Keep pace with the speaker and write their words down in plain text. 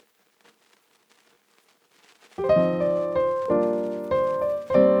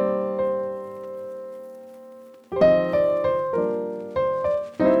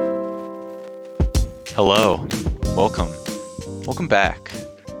Hello, welcome back.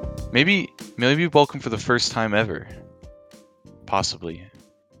 Maybe welcome for the first time ever, possibly.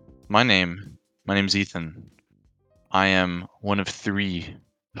 My name's Ethan. I am one of 3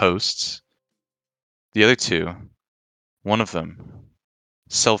 hosts. The other 2, one of them,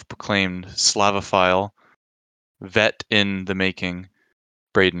 self-proclaimed Slavophile, vet in the making,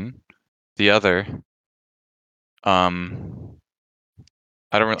 Braden. The other, I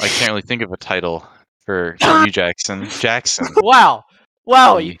can't really think of a title for you, Jackson. Jackson. Wow,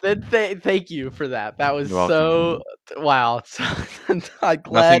 The- Ethan. Thank you for that. That was You're welcome. wow. I'm glad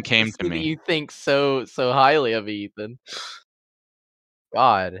Nothing came to see that me. you think so highly of me, Ethan.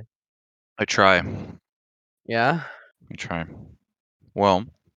 God, I try. yeah. Well,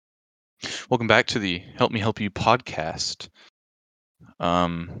 welcome back to the Help Me Help You podcast.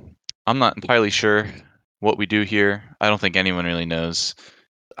 I'm not entirely sure what we do here. I don't think anyone really knows.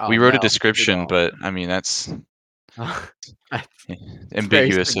 Oh, We wrote a no, we description, don't. but I mean that's It's very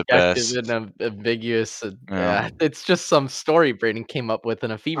ambiguous at subjective best. and ambiguous. And, Yeah. it's just some story Brayden came up with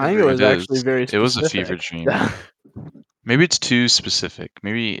in a fever I think it dream. was actually very It was a specific. fever dream. Maybe it's too specific.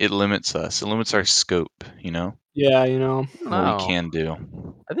 Maybe it limits us. It limits our scope, Yeah, what we can do.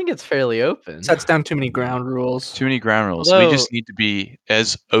 I think it's fairly open. sets down too many ground rules. Too many ground rules. We Although- just need to be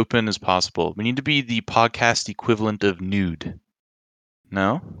as open as possible. We need to be the podcast equivalent of nude.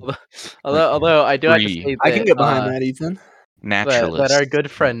 No? Although I do have to free. say that I can get behind that, Ethan. Naturalist. that our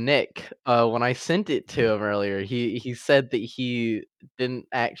good friend Nick, when I sent it to him earlier, he said that he didn't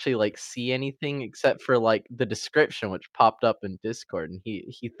actually see anything except for the description which popped up in Discord, and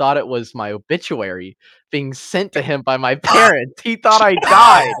he thought it was my obituary being sent to him by my parents. He thought I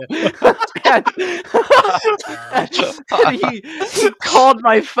died. And he called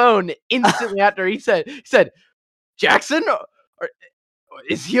my phone instantly after. He said, "Jackson,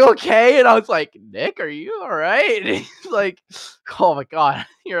 is he okay?" And I was like, "Nick, are you all right?" And he's like, "Oh my god,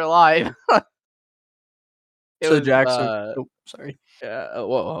 you're alive." So Jackson, sorry.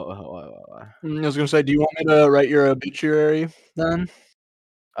 Whoa. I was gonna say, do you want me to write your obituary then?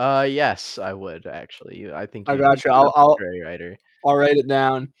 Yes, I would actually. I think I you'd got be you. an I'll obituary writer. I'll write it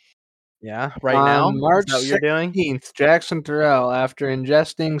down. Yeah, right now. On March Is that what you're doing? 16th, Jackson Terrell, after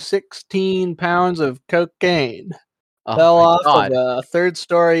ingesting 16 pounds of cocaine, Oh fell my off god, of a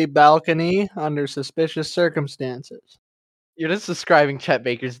third-story balcony under suspicious circumstances. you're just describing Chet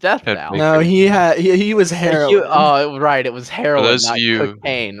Baker's death Chet now. Baker. No, he was heroin. Oh, right, it was heroin, those not of you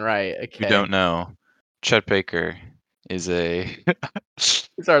cocaine. Right? Okay. who don't know, Chet Baker is a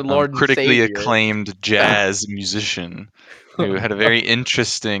He's our Lord and critically Savior. acclaimed jazz musician who had a very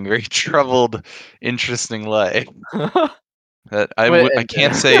interesting, very troubled, interesting life that I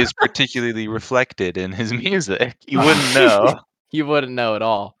can't say is particularly reflected in his music. You wouldn't know. You wouldn't know at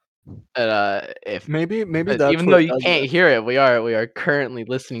all. If Maybe but that's even what though you does can't it. hear it, we are currently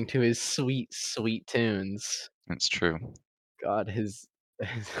listening to his sweet tunes. That's true. God, his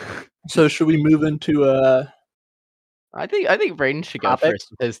So should we move into I think Brayden should go Topic? first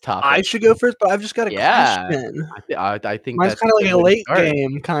with his topic. I should go first, but I've just got a Yeah. question. I think Mine's that's kind of like good a way to late start.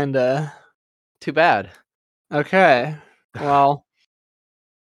 game, kind of. Too bad. Okay. Well,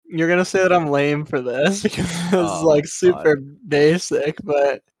 you're gonna say that I'm lame for this because this is Oh, super basic,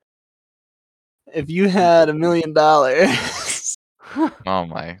 but if you had $1 million, Oh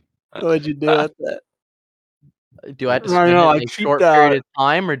my. what would you do with it? Do I have to No, spend no, it I in a cheaped short out. period of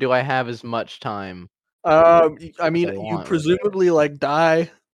time, or do I have as much time? I mean, I you want with it. presumably die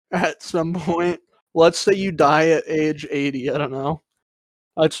at some point. Let's say you die at age 80. I don't know.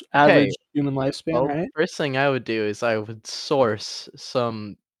 That's average human lifespan, Well, right? first thing I would do is I would source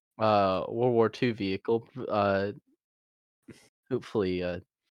some World War II vehicle, hopefully a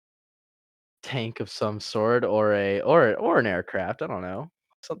tank of some sort, or an aircraft. I don't know,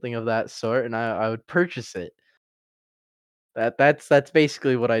 something of that sort, and I would purchase it. That's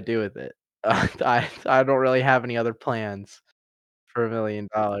basically what I do with it. I don't really have any other plans for $1 million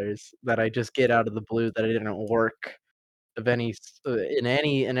that I just get out of the blue that I didn't work of any in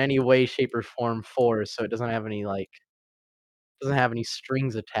any way, shape, or form for, so it doesn't have any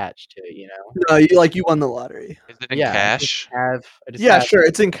strings attached to it. No, you won the lottery. Is it in Yeah, cash? I just Yeah, have sure,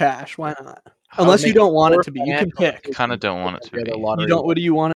 it's in cash. Why not? How- Unless you make don't want it poor to be, you can financial pick. Kinda don't want it to every other be. lottery You don't. What do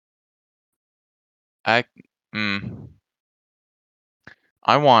you want? I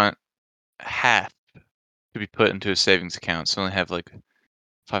I want half to be put into a savings account, so I only have like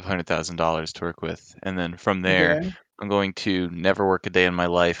 $500,000 to work with, and then from there, Okay. I'm going to never work a day in my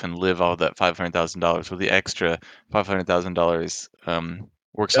life and live off that $500,000 with the extra $500,000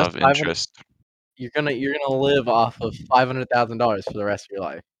 works Just off 500. interest. You're gonna live off of $500,000 for the rest of your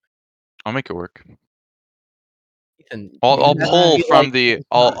life. I'll make it work. Ethan, You I'll can that would pull be math. like from the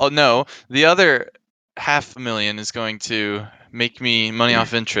oh no, the other $500,000 is going to make me money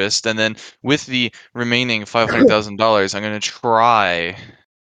off interest, and then with the remaining $500,000, I'm gonna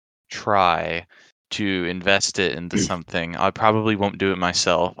try to invest it into something. I probably won't do it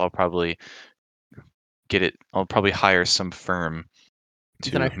myself. I'll probably hire some firm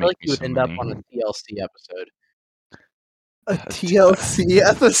Ethan, I to feel make like me you would some end up money. on a TLC episode. A TLC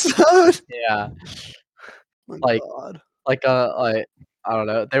episode? Yeah, My like God. like, I don't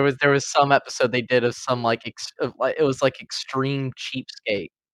know. There was some episode they did of some, like, like, it was, like, extreme cheapskate.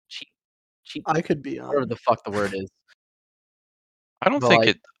 Cheap cheap I could be whatever on. the fuck the word is. I don't But, think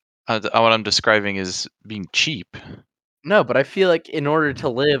like it. What I'm describing is being cheap. no, but I feel like in order to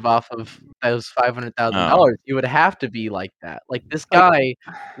live off of those Oh, $500,000, you would have to be like that. Like, this I guy,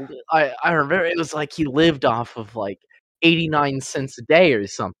 I remember it was like he lived off of, like, 89 cents a day or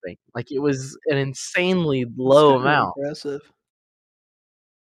something. Like, it was an insanely It's low kind of amount. impressive.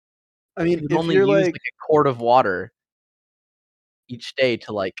 I He mean, would if only you're use, like like, a quart of water each day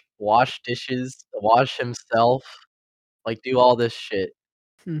to, like, wash dishes, wash himself, like, do all this shit.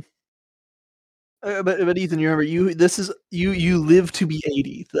 hmm. But Ethan, you remember you live to be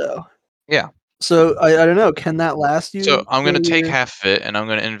 80 though. yeah. So I don't know. Can that last So you I'm till gonna take you're half of it and I'm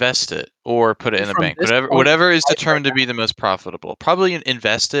gonna invest it or put it in the From bank. this point Whatever in is life right determined to be the most profitable. Probably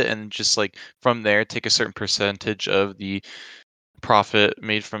invest it and just like from there take a certain percentage of the profit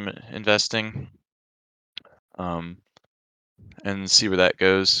made from investing. Um, and see where that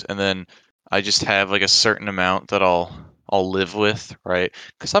goes. And then I just have like a certain amount that I'll live with, right?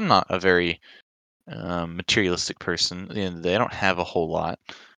 Because I'm not a very materialistic person. At the end of the day, I don't have a whole lot.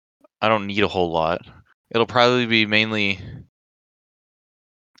 I don't need a whole lot. It'll probably be mainly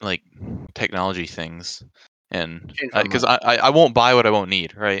like technology things, and change my because mind. I won't buy what I won't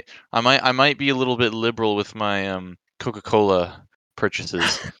need, right? I might be a little bit liberal with my Coca-Cola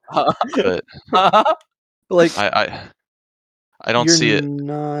purchases, but like I I, I don't you're see it.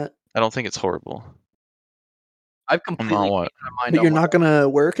 not, I don't think it's horrible. I've I'm not completely what? changed my mind but on you're what not gonna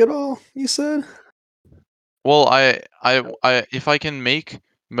work at all. You said. Well, if I can make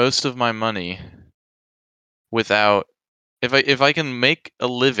most of my money without if I can make a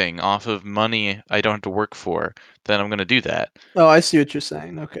living off of money I don't have to work for, then I'm gonna do that. Oh, I see what you're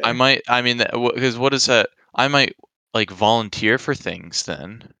saying. I Okay. might, I mean, because what is that? I might like volunteer for things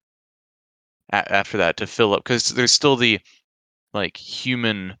then after that to fill up because there's still the like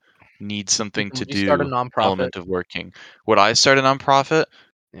human needs something Ethan, to would you start a do nonprofit? element of working. Would I start a nonprofit?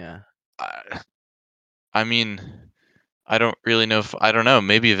 Yeah. I, I mean, I don't really know if I don't know.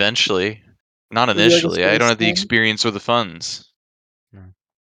 Maybe eventually, not Maybe like a initially. I don't have the citizen experience or the funds. Mm.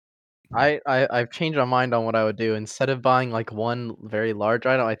 I've changed my mind on what I would do. Instead of buying, like, one very large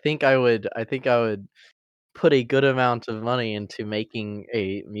item, I think I would put a good amount of money into making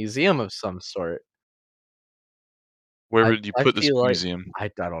a museum of some sort. Where I would you I put this feel like museum? I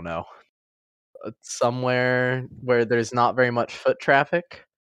don't know, somewhere where there's not very much foot traffic.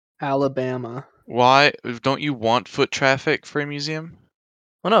 Alabama. Why don't you want foot traffic for a museum?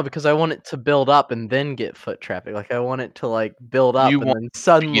 Well, no, because I want it to build up and then get foot traffic. Like, I want it to, like, build You up and want then to be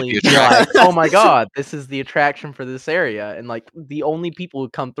suddenly the be like, attraction. "Oh my god, this is the attraction for this area," and, like, the only people who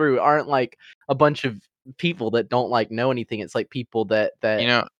come through aren't, like, a bunch of people that don't, like, know anything. It's, like, people You that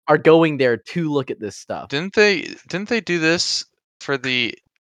know, are going there to look at this stuff. didn't they do this for the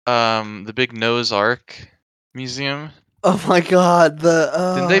big Noah's Ark museum? Oh my God.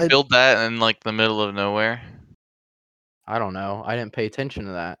 Didn't they build that in like the middle of nowhere? I don't know. I didn't pay attention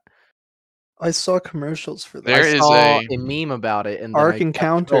to that. I saw commercials for I There that. is saw a a meme about it, and then Ark I kept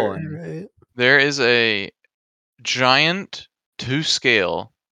Encounter, scrolling. right? there is a giant to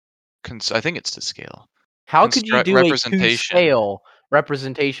scale I think it's to scale How could you construct do a representation. to-scale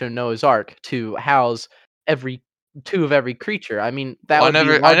representation of Noah's Ark to house every 2 of every creature? I mean, that Well, would be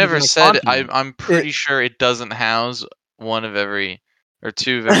I larger never than a said continent. I'm It pretty sure it doesn't house one of every or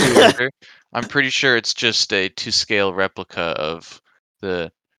two of every creature. I'm pretty sure it's just a to scale replica of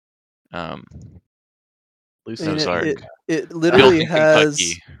the um, I mean, Noah's Lucifer. it Ark it built literally in has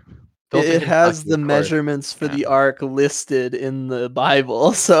Kentucky. Built in it has Kentucky, the of course. measurements for Yeah. the ark listed in the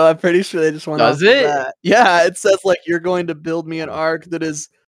Bible, so I'm pretty sure they just went off Does of it? that. Yeah, it says like you're going to build me an ark that is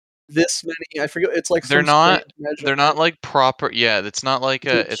this many. I forget. It's like They're some strange not they're not measurement. like proper. Yeah, it's not like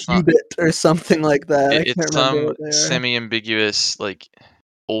It's a a it's not cubit or something like that. I can't it's remember some what they are. semi ambiguous like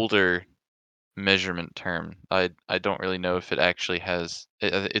older. measurement term. I don't really know if it actually has.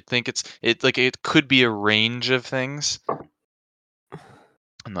 I think it could be a range of things.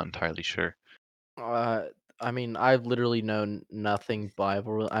 I'm not entirely sure. Uh, I mean, I've literally known nothing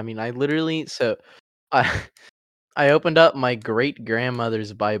Bible. I mean, I literally I I opened up my great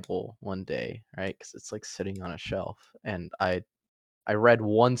grandmother's Bible one day, right? Because it's like sitting on a shelf, and I read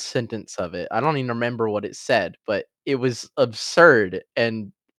one sentence of it. I don't even remember what it said, but it was absurd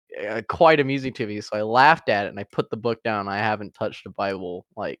and quite amusing to me. So I laughed at it and I put the book down. I haven't touched a Bible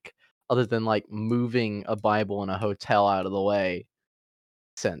like other than like moving a Bible in a hotel out of the way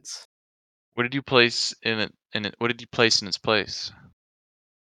since. What did you place in it? What did you place in its place?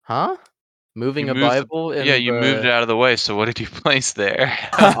 Huh? You Moving a moved the Bible Yeah, in you moved the it out of the way. So what did you place there?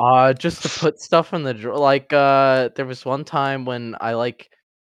 just to put stuff in the drawer. Like there was one time when I like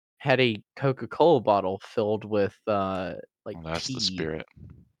had a Coca-Cola bottle filled with like Well, that's the tea. spirit.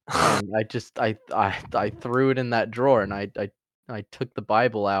 And I just I threw it in that drawer and I took the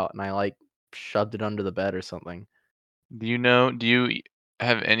Bible out and I like shoved it under the bed or something. Do you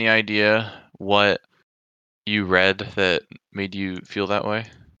have any idea what you read that made you feel that way?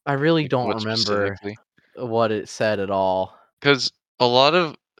 I really Like don't what remember specifically? what it said at all. Because a lot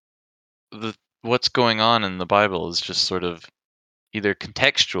of the what's going on in the Bible is just sort of either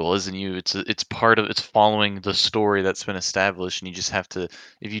contextual, isn't you? It's part of it's following the story that's been established, and you just have to.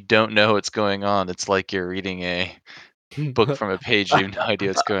 If you don't know what's going on, it's like you're reading a book from a page. You have no idea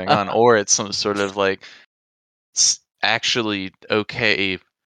what's going on, or it's some sort of like actually okay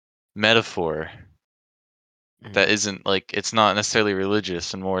metaphor that Mm. isn't like it's not necessarily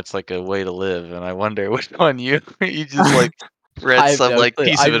religious and more it's like a way to live. And I wonder which one you just like read I have some no like clue.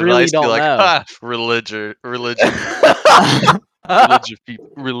 piece I of really advice, be don't like, know. ha,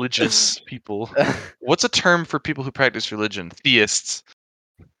 religious people. What's a term for people who practice religion? Theists,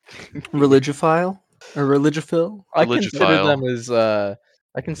 Religiophile or religiophile? I consider them religiophile. as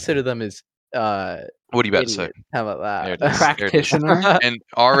I consider them as uh What are you about to say? idiots. How There it about is. There it is. Practitioner? And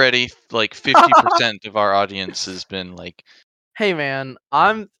already like 50% of our audience has been like Hey man,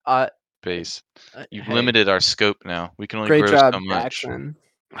 base. You've hey. limited our scope now. We can only Great grow job, so much. Jackson.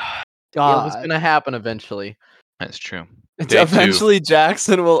 It was God. gonna happen eventually. That's true. It's Day two. eventually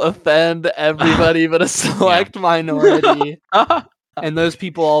Jackson will offend everybody but a Yeah. select minority. And those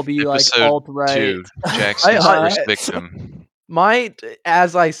people all be like Episode alt-right. 2, I Jackson's I first victim.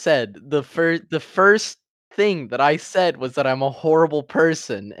 as I said, the first thing that I said was that I'm a horrible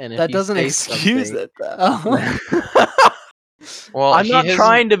person, and if That you doesn't say excuse something it though. Well, I'm not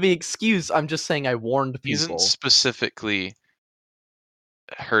trying to be excused, I'm just saying I warned he isn't people. specifically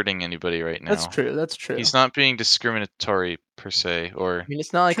hurting anybody right That's now. true, that's true. He's not being discriminatory per se, I or mean,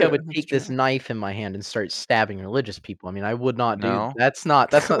 it's not like I True, would that's take this true. knife in my hand and start stabbing religious people. I mean, I would not do no. that's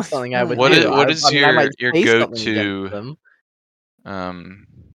not something I would Fine. do. What I is mean, I might your say something against go-to, them, um,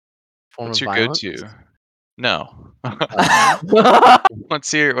 form what's of your violence. go-to? No. Oh.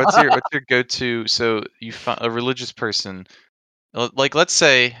 What's your go-to so you find a religious person, like, let's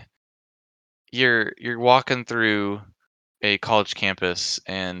say you're walking through a college campus,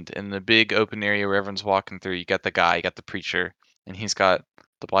 and in the big open area where everyone's walking through, you got the preacher, and he's got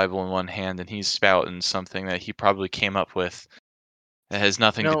the Bible in one hand, and he's spouting something that he probably came up with that has You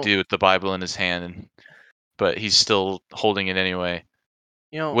nothing to know do with the Bible in his hand, but he's still holding it anyway.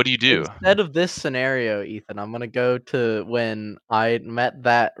 you know, What do you do? instead of this scenario, Ethan, I'm gonna go to when I met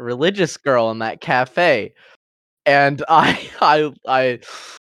that religious girl in that cafe, and I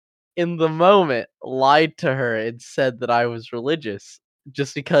in the moment, lied to her and said that I was religious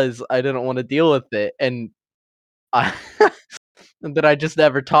just because I didn't wanna deal with it, and I and then I just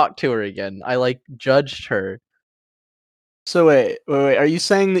never talked to her again. I, like, judged her. So wait, are you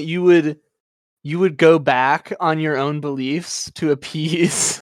saying that you would go back on your own beliefs to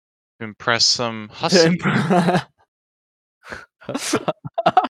appease Impress some to hussy. impress?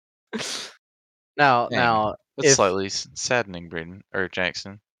 Now Dang, now, that's if slightly saddening, Braden or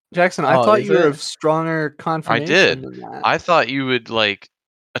Jackson. Jackson, I oh, thought is you were it? of stronger I confirmation did. than that. I thought you would like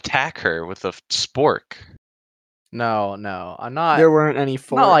attack her with a spork. No, no, There weren't any not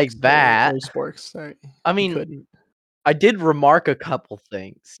forks like or that. sporks, sorry. I You mean, couldn't. I did remark a couple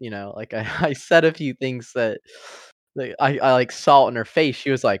things, like, I said a few things that I, like, saw in her face.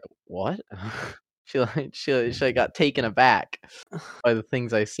 She was like, "What?" She got taken aback by the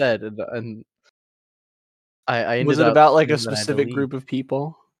things I said, and I Was ended it up about, like, a thinking that I had to specific leave. group of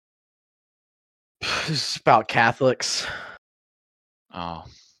people? It's about Catholics. Oh,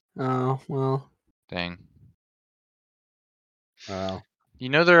 Oh, well. dang. Oh. You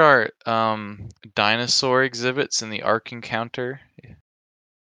know there are dinosaur exhibits in the Ark Encounter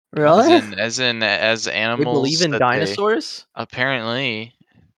Really? As They believe animals in that they dinosaurs? apparently.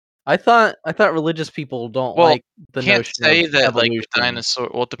 I thought religious people don't Well, like the can't notion of say that like the evolution. dinosaur.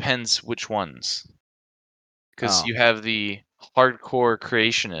 Well, it depends which ones, because Oh, you have the hardcore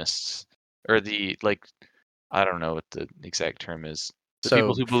creationists, or the like. I don't know what the exact term is. The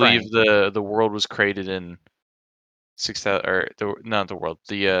people so who believe Frank, the world was created in 6,000, or not the world.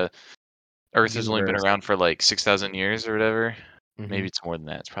 The Earth has only been universe. around for like 6,000 years or whatever. Maybe Mhm. it's more than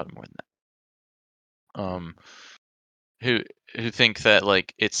that. It's probably more than that. Who who think that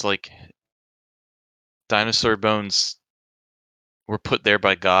like it's like dinosaur bones were put there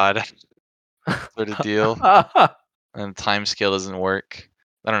by God sort of deal, and time scale doesn't work.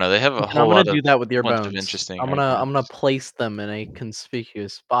 I don't know. They have a And I'm whole gonna lot of do that with your bunch of bones. interesting I'm gonna arguments. place them in a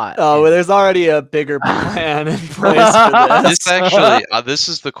conspicuous spot Oh, and well, there's already a bigger plan in place for this. This actually, this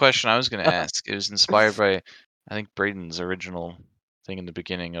is the question I was going to ask. It was inspired by, I think, Braden's original thing in the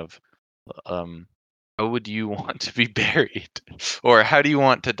beginning of, um, how would you want to be buried, or how do you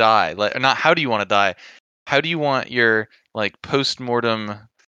want to die? Like, not how do you want to die? How do you want your like post-mortem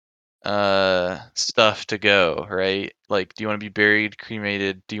stuff to go? Right? Like, do you want to be buried,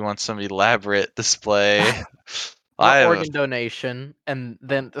 cremated? Do you want some elaborate display? I I want have, organ donation, and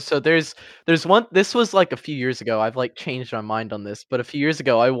then so there's one. This was like a few years ago. I've like changed my mind on this, but a few years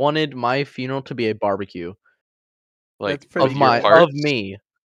ago, I wanted my funeral to be a barbecue like That's pretty of with your my good. of parts. me.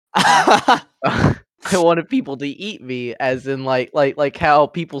 I wanted people to eat me, as in like how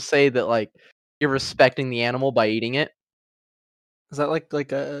people say that like you're respecting the animal by eating it. Is that like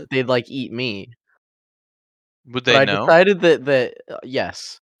a They'd like eat me, Would but they I know? decided that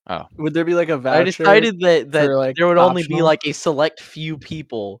yes. Oh, would there be like a I voucher decided that for like there would only be optional? like a select few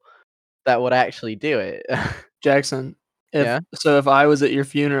people that would actually do it. Jackson, Yeah. if I was at your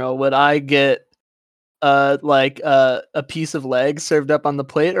funeral, would I get a piece of leg served up on the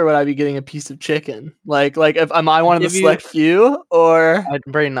plate, or would I be getting a piece of chicken? Like if am I I'd one of the give you select few, or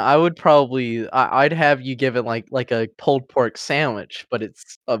Brayden, I would probably I'd have you given like a pulled pork sandwich, but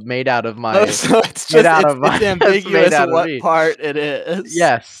it's made out of oh, my so it's made just out of it's my it's made ambiguous out of what me. part it is.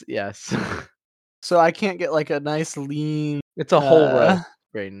 Yes, yes. So I can't get like a nice lean It's a whole roast, uh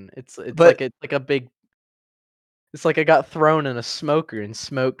Brayden. but It's like a big it's like I got thrown in a smoker and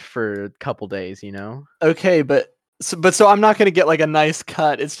smoked for a couple days, you know? okay, so I'm not gonna get like a nice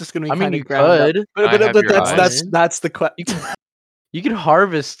cut. It's just gonna be I mean, kind of you ground up. could, can I have But your if you eyes? wanted. that's the You question. could you could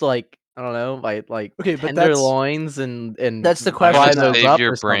harvest like I don't know, like Okay, but tenderloins and that's the I'm gonna fry question those though. save up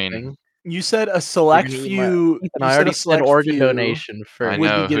your or brain. something. You said a You're select gonna eat my few. Ethan, You I said a already said select organ few donation I would first. be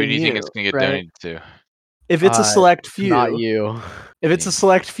know. Who getting do you think it's you, gonna get right? donated to? If it's a select Not few, you. if it's a Me.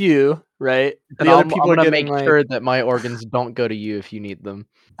 select few, right? Then The other I'm people are gonna getting make like. sure that my organs don't go to you if you need them.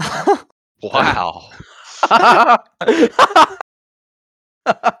 Wow.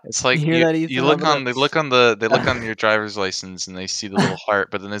 It's You like hear that, you Ethan? look on they look on your driver's license and they see the little heart,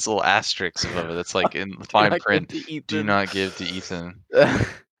 but then there's a little asterisk above it. That's like in the Do fine not give print. to Do Ethan. not give to Ethan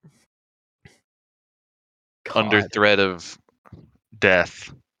under God, threat of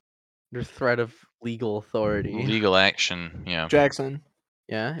death, under threat of legal authority. legal action. Yeah. Jackson,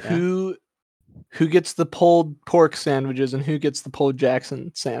 Yeah, yeah. who who gets the pulled pork sandwiches and who gets the pulled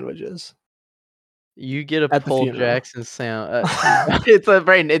Jackson sandwiches You get a at the Paul funeral? Jackson sound. It's a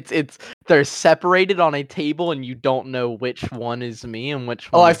brain. It's they're separated on a table, and you don't know which one is me and which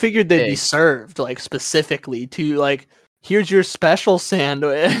Oh, one I is figured they'd be pig. served like specifically to like. Here's your special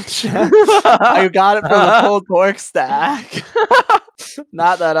sandwich. I got it from the pulled pork stack,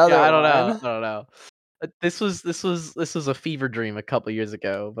 not that Yeah, other I don't know. one. I don't know. This was a fever dream a couple years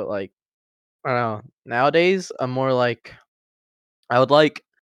ago, but like I don't know. Nowadays, I'm more like I would like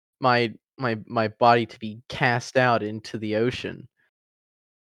my body to be cast out into the ocean.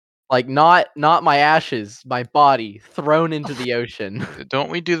 Like not my ashes, my body thrown into the ocean Don't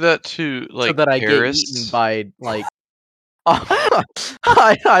we do that to so like that I get eaten terrorists? by like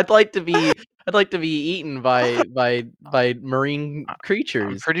I'd like to be eaten by marine I'm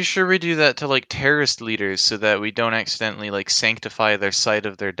creatures. pretty sure we do that to like terrorist leaders so that we don't accidentally like sanctify their site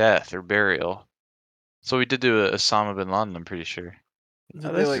of their death or burial. So we did to Osama bin Laden, I'm pretty sure. Did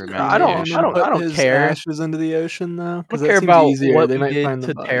they This like Threw him out to I the cremate don't him I and ocean. don't I put don't his care. ashes into the ocean though? I Because don't that care seems about easier. what They we might did find the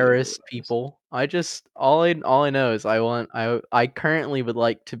to body terrorist otherwise. people. I just all I know is I currently would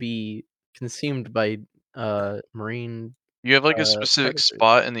like to be consumed by marine You have like a specific predators.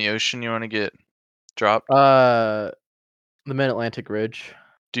 spot in the ocean you want to get dropped? Uh the Mid Atlantic Ridge.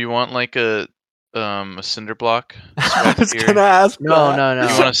 Do you want like a cinder block I swept was gonna here? ask No, that. no,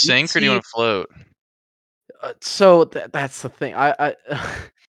 Do you no. want to sink or do you See, want to float? so that's the thing. I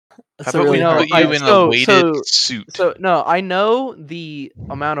How That's a about really we hard put you in a weighted suit? So no, I know the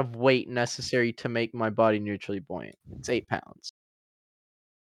amount of weight necessary to make my body neutrally buoyant. It's 8 pounds.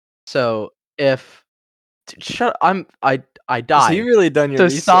 So if shut I So you dive. really done your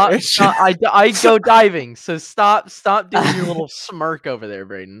So stop research. stop I go diving. So stop doing your little smirk over there,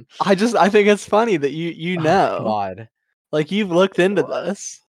 Braden. I think it's funny that you Oh know. God. Like you've looked into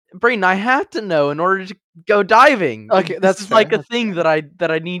this. Braden, I have to know in order to go diving. Okay, This that's is like fair, a that's thing that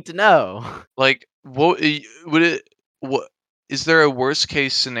I need to know. Like, would it what is there a worst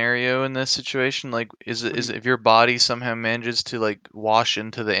case scenario in this situation? Like, What do is you it if your body somehow manages to, like, wash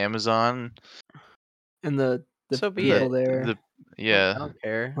into the Amazon? in the So be people it. there, The Yeah, I don't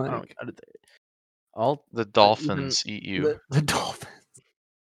care. I don't. like I'll the even dolphins eat you. the dolphin.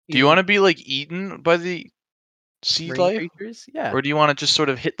 Do you even wanna be, like, eaten by the sea marine life? creatures. Yeah. Or do you wanna just sort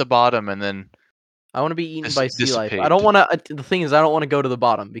of hit the bottom and then I wanna be eaten by sea life. I don't dissipate? wanna the thing is I don't wanna go to the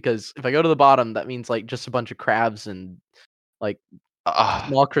bottom because if I go to the bottom, that means, like, just a bunch of crabs and, like, Ah,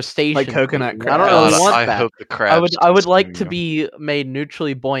 small crustaceans coconut eating me. I don't really God, crabs. want I that. hope the crabs I would like consume to you. be made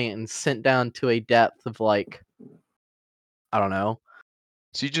neutrally buoyant and sent down to a depth of, like, I don't know,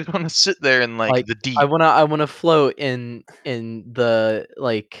 So you just wanna sit there in, like, like, the deep. I wanna float in the,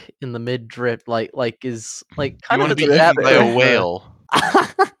 like, in the mid drip, is, like, You kind of wanna at be the Drip eaten depth by a of there. the whale.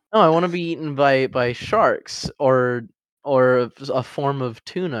 no, I wanna be eaten by sharks or a form of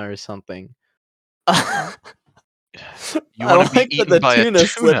tuna or something. You I wanna be like that eaten the by a tuna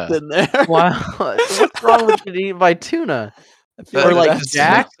slipped tuna. in there. Wow, what's wrong with getting eaten by tuna? I feel Or, like like, That is that's an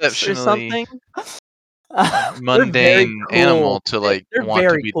jacks or exceptionally something? They're very mundane animal cool. to, like, They're want to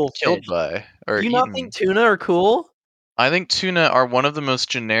very be cool killed fish. by or Do you not think eaten. tuna are cool? I think tuna are one of the most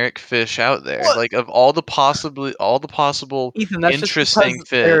generic fish out there. What? Like, of all the possible Ethan, that's just interesting because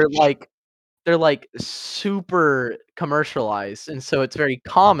fish. they're, like, super commercialized, and so it's very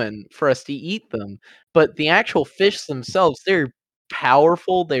common for us to eat them, but the actual fish themselves, they're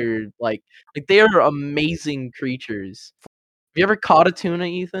powerful, they're, they are amazing creatures. Have you ever caught a tuna,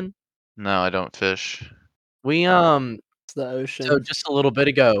 Ethan? No, I don't fish. We, It's the so ocean. just a little bit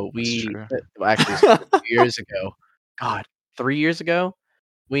ago, That's true. well, actually, it's been 2 years ago. God, 3 years ago?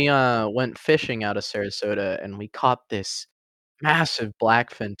 We, went fishing out of Sarasota, and we caught this massive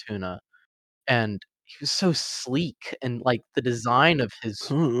blackfin tuna, and he was so sleek, and, like, the design of his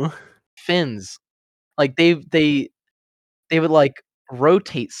Ooh. fins, like, they would, like,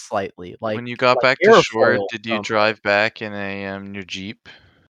 rotate slightly, When you got back to shore, airfoil did you almost. drive back in your Jeep?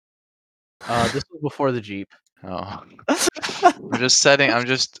 This was before the Jeep. Oh. I'm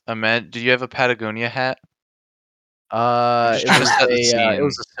just do you have a Patagonia hat? I'm just trying to set the It scene.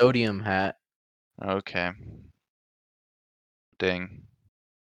 was a sodium hat. Okay. Dang.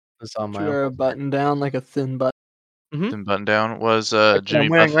 It was on Did you my wear a uncle's hat. button down like a thin button? Mhm. Thin button down. Was, Like what I'm Jimmy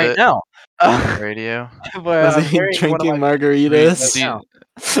wearing right Buffett now. on the radio? But Was I'm he wearing one of drinking my favorite shirts right Was margaritas? he now.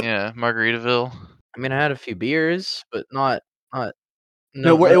 yeah, Margaritaville? I mean, I had a few beers, but not No,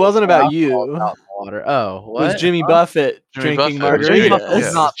 no it wasn't about alcohol you. out in the water. Oh, Was what? Jimmy Huh? Buffett Jimmy drinking Buffett was Jimmy Buffett was yeah, margaritas?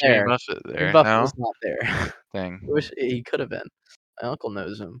 was not Jimmy there. Buffett Jimmy there? Buffett No? was not there. Dang. I wish he could have been. My uncle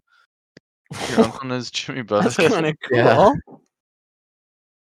knows him. Your uncle knows Jimmy That's Buffett? kinda Yeah. cool.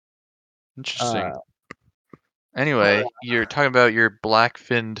 Interesting. Uh, Anyway, you're talking about your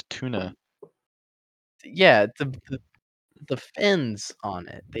black-finned tuna. yeah, the fins on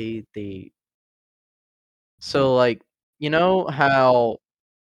it, they so, like, you know how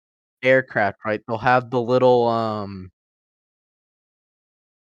aircraft, right, they'll have the little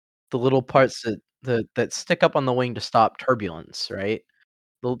parts that stick up on the wing to stop turbulence, right?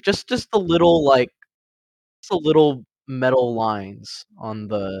 Just the little, just the little metal lines on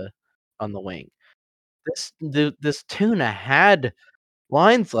the wing. This tuna had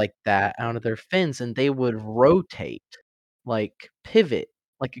lines like that out of their fins, and they would rotate, like, pivot,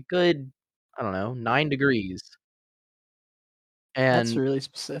 like a good, I don't know, 9 degrees, That's and really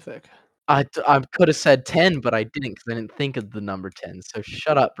specific. I coulda said 10, but I didn't because I didn't think of the number 10, so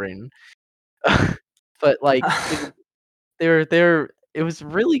shut up, Brayden. But, like, they're it was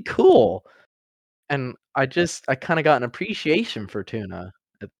really cool, and I kinda got an appreciation for tuna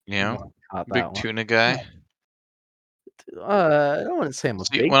at You when know? I caught Big that one. tuna guy. I don't wanna say I'm a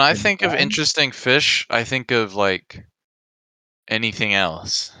See, big when I tuna think of guy, interesting fish, I think of, like, anything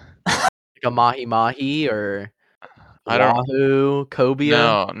else. like a mahi-mahi or I don't wahoo, cobia.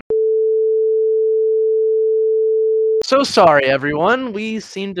 no, So sorry, everyone. We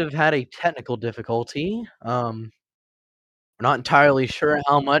seem to have had a technical difficulty. We're not entirely sure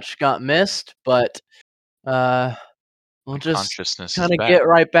how much got missed, but uh, we'll my just consciousness is kind of back. get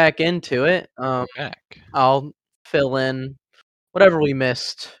right back into it. We're back. I'll fill in whatever we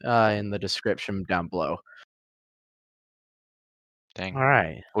missed in the description down below. Dang. All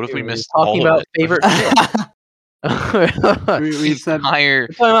right. What if we We're missed talking all of about it? favorite fish. we said Entire We're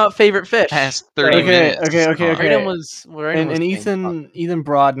talking about favorite fish. past So, 30 minutes. okay. Raiden was And saying, Ethan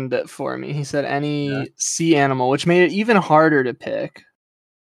broadened it for me. He said Yeah. any sea animal, which made it even harder to pick.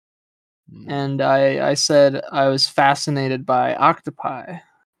 And I said I was fascinated by octopi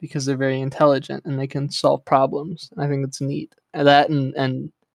because they're very intelligent and they can solve problems. I think it's neat. That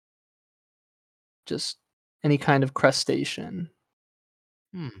and just any kind of crustacean,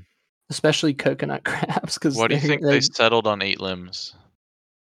 especially coconut crabs. Because Why do you think they settled on 8 limbs?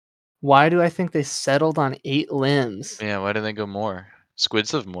 Why do I think they settled on 8 limbs? Yeah, why didn't they go more?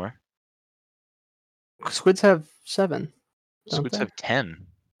 Squids have more. Squids have 7. Squids have 10.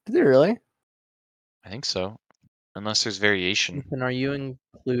 Do they really? I think so. Unless there's variation. Ethan, are you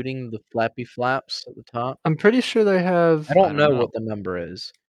including the flappy flaps at the top? I'm pretty sure they have. I don't know what the number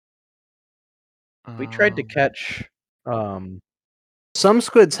is. We tried to Um, catch Some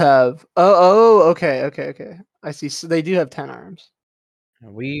squids have. Okay. I see. So they do have 10 arms.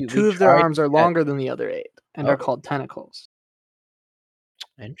 we 2 of their tried arms to are catch- longer than the other 8 and are Oh. called tentacles.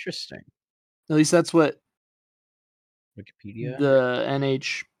 Interesting. At least that's what Wikipedia. the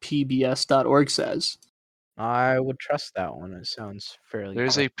nhpbs.org says. I would trust that one. It sounds fairly.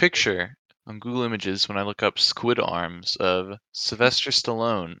 there's a picture on Google Images when I look up squid arms of Sylvester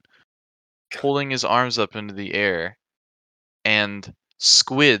Stallone holding his arms up into the air, and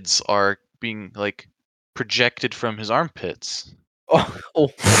squids are being like projected from his armpits. Oh,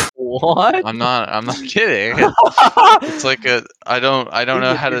 what? I'm not kidding. It's like I don't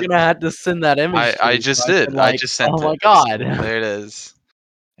know how You're to. gonna have to send that image. I to me just so I did. can, I just sent oh it. my god! There it is.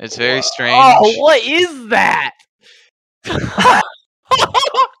 It's very Oh, strange. what is that?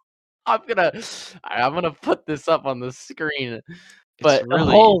 I'm gonna put this up on the screen. But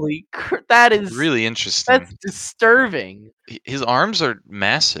really holy that is really interesting. that's disturbing. His arms are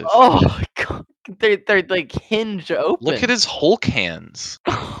massive. Oh my god, they're like hinge open. Look at his Hulk hands.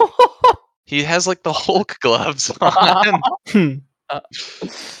 He has like the Hulk gloves on. Ethan, I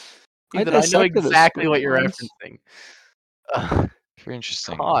know dissected a exactly squid what you're once. referencing. Very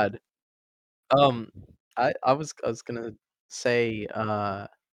interesting. God. I was gonna say I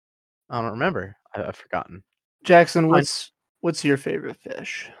don't remember. I've forgotten. Jackson, Fine. what's your favorite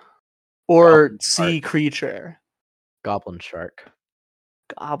fish or Goblin sea shark. creature? Goblin shark.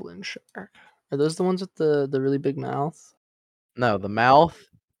 Goblin shark. Are those the ones with the really big mouth? No, the mouth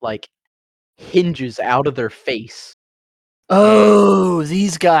like hinges out of their face. Oh,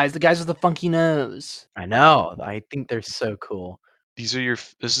 these guys, the guys with the funky nose. I know. I think they're so cool. This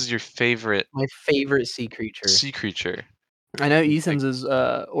is your favorite My favorite sea creature. sea creature. I know Ethan's is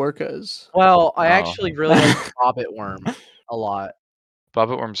orcas. Well, I Oh. actually really like the bobbit worm a lot.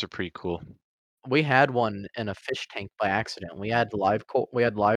 Bobbit worms are pretty cool. We had one in a fish tank by accident. We had live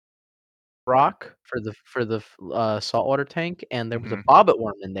rock for the saltwater tank, and there was a bobbit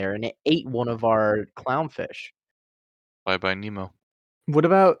worm in there, and it ate one of our clownfish. Bye bye Nemo. What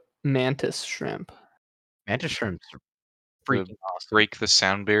about mantis shrimp? Mantis shrimps are The freaking awesome. break the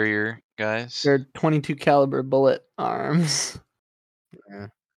sound barrier guys. They're 22 caliber bullet arms. Yeah.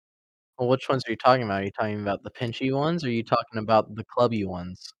 Well, which ones are you talking about? Are you talking about the pinchy ones, or are you talking about the clubby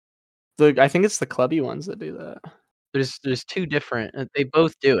ones? I think it's the clubby ones that do that. There's 2 different they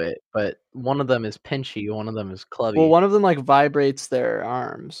both do it, but one of them is pinchy, one of them is clubby. Well, one of them like vibrates their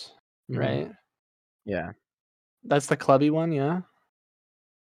arms, right? Yeah. That's the clubby one, yeah.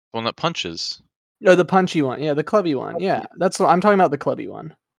 One that punches. No, the punchy one. Yeah, the clubby one. Yeah, that's what I'm talking about. The clubby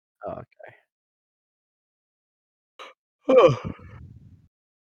one. Oh, okay.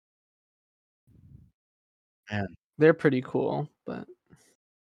 Man. They're pretty cool, but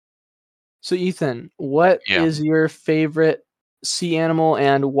so Ethan, what is your favorite sea animal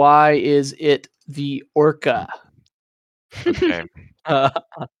and why is it the orca? Okay.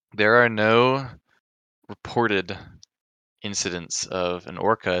 There are no reported incidents of an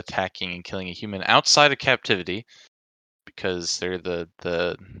orca attacking and killing a human outside of captivity because they're the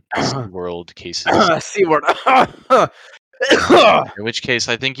SeaWorld cases. SeaWorld. In which case,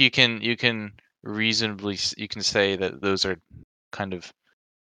 I think you can reasonably you can say that those are kind of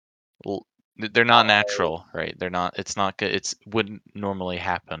they're not natural, right? They're not. It's not good. It's wouldn't normally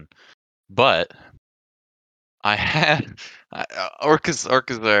happen. But I had orcas.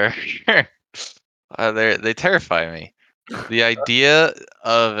 Orcas are they terrify me. The idea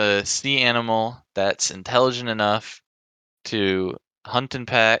of a sea animal that's intelligent enough to hunt in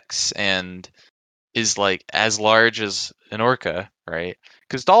packs and is like as large as an orca, right?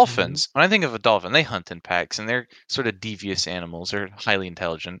 Because dolphins, when I think of a dolphin, they hunt in packs, and they're sort of devious animals. They're highly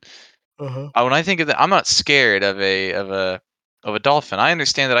intelligent. When I think of that, I'm not scared of a dolphin. I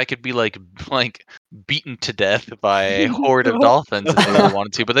understand that I could be like beaten to death by a horde of dolphins if they really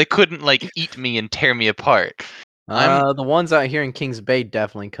wanted to, but they couldn't like eat me and tear me apart. The ones out here in Kings Bay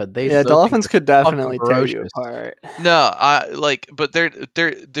definitely could. Yeah, Those things dolphins are could fucking definitely tear you ferocious. apart. No, but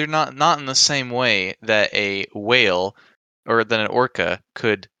they're not in the same way that a whale or than an orca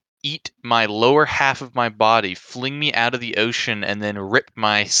could eat my lower half of my body, fling me out of the ocean, and then rip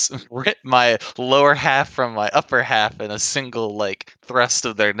my lower half from my upper half in a single like thrust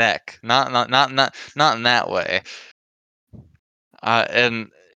of their neck. Not in that way.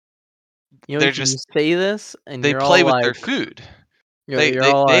 And You know, they're you just say this, and they you're all play with their like, food. you're, you're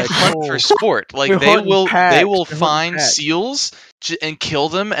all They like, hunt for oh, sport. we're Like hunting they packs. will We're hunting find packs. seals and kill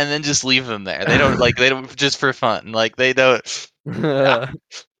them and then just leave them there. They don't just for fun. Like they don't. Yeah,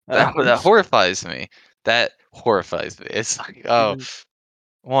 that horrifies me. That horrifies me. It's like, oh, Even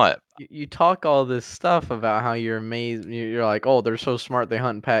what? you talk all this stuff about how you're amazed. You're like, oh, they're so smart. They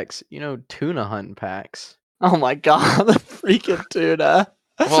hunt in packs. You know, tuna hunt in packs. Oh my god, the freaking tuna.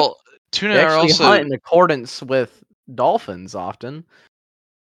 Well, tuna They are actually also hunt in accordance with dolphins often.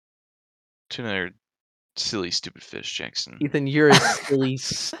 tuna are silly, stupid fish, Jackson. Ethan, you're a silly,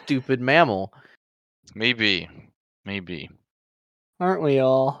 stupid mammal. Maybe. Aren't we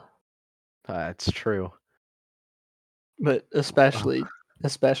all? That's true. But especially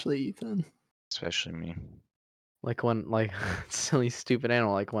Ethan. Especially me. Like silly, stupid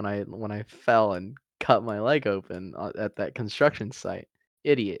animal. Like when I fell and cut my leg open at that construction site.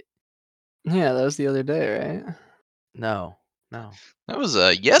 Idiot. Yeah, that was the other day, right? No. That was We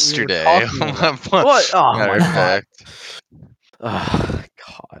were yesterday. talking about what? Oh Matter my of god. fact. Oh,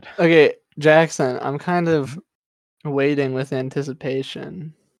 God. Okay, Jackson, I'm kind of waiting with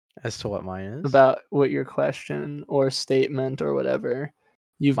anticipation As to what mine is? about what your question or statement or whatever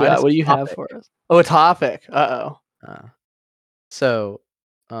you've Mine is got. What a do you have topic. for us? Oh, a topic. Uh-oh. So,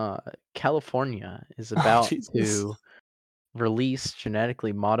 California is Oh, about Jesus. to release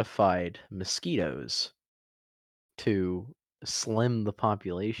genetically modified mosquitoes to slim the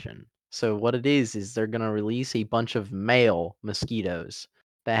population. So what it is they're going to release a bunch of male mosquitoes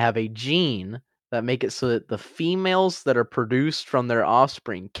that have a gene that make it so that the females that are produced from their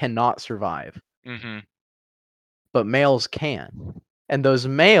offspring cannot survive, Mm-hmm. but males can. And those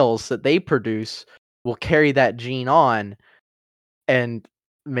males that they produce will carry that gene on and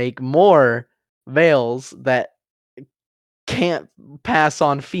make more males that can't pass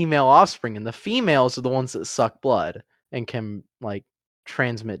on female offspring, and the females are the ones that suck blood and can like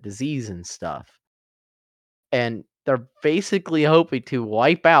transmit disease and stuff. And they're basically hoping to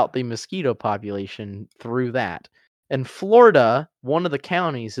wipe out the mosquito population through that. And Florida, one of the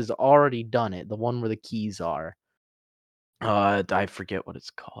counties, has already done it. The one where the Keys are. I forget what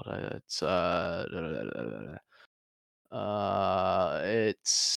it's called.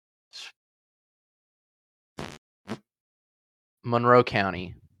 It's Monroe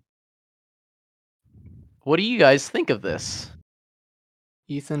County. What do you guys think of this?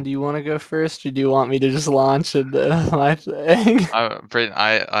 Ethan, do you want to go first, or do you want me to just launch into my thing? Braden,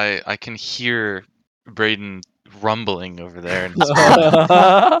 I can hear Braden rumbling over there, and it's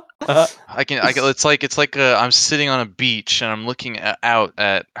like I'm sitting on a beach and I'm looking out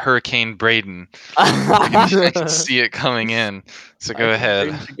at Hurricane Braden. I can see it coming in. So I go think ahead.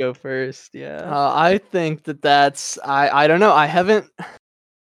 Braden should go first. Yeah. I think that's I don't know. I haven't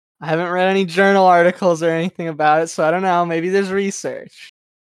read any journal articles or anything about it, so I don't know. Maybe there's research.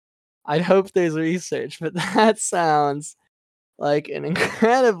 I'd hope there's research, but that sounds like an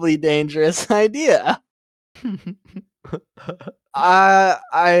incredibly dangerous idea.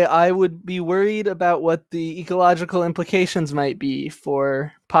 I would be worried about what the ecological implications might be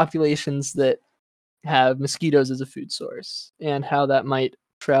for populations that have mosquitoes as a food source, and how that might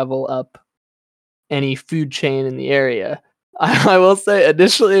travel up any food chain in the area. I will say,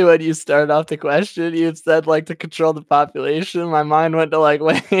 initially, when you started off the question, you said like to control the population. My mind went to like,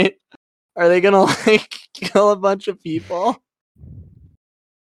 wait, are they gonna like kill a bunch of people?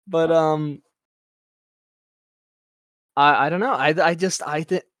 But I don't know. I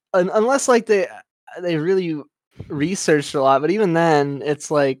think unless like they really researched a lot, but even then,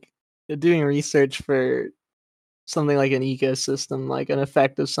 it's like doing research for something like an ecosystem, like an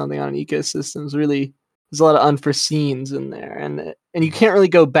effect of something on an ecosystem is really there's a lot of unforeseens in there, and you can't really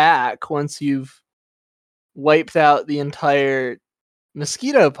go back once you've wiped out the entire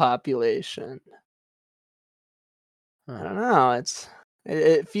mosquito population. I don't know.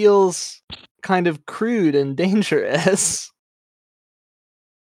 It feels kind of crude and dangerous.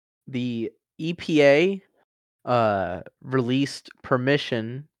 the EPA released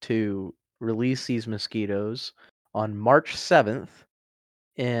permission to release these mosquitoes on March 7th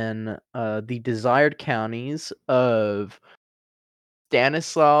in the desired counties of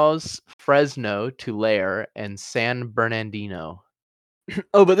Stanislaus, Fresno, Tulare, and San Bernardino.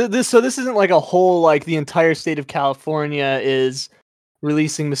 Oh, but this isn't like a whole, like, the entire state of California is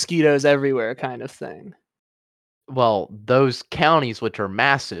releasing mosquitoes everywhere kind of thing. Well, those counties, which are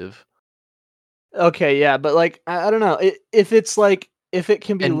massive, Okay, yeah, but, like, I don't know, if it's, like, if it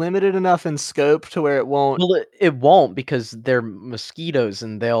can be and limited enough in scope to where it won't. well, it won't because they're mosquitoes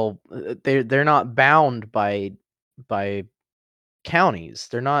and they're not bound by counties.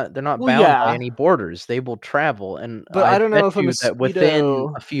 They're not Well, bound by yeah, any borders. They will travel, and but I I don't bet know if a you that within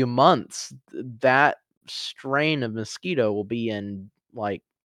mosquito. a few months, that strain of mosquito will be in, like,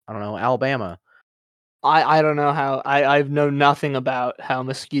 I don't know, Alabama. I don't know how. I know nothing about how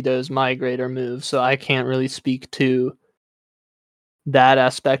mosquitoes migrate or move, so I can't really speak to that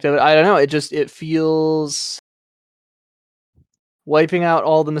aspect of it. I don't know, it feels wiping out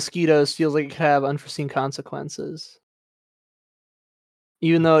all the mosquitoes feels like it could have unforeseen consequences.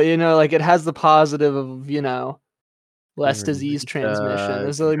 Even though, like, it has the positive of, less Getting rid of disease transmission.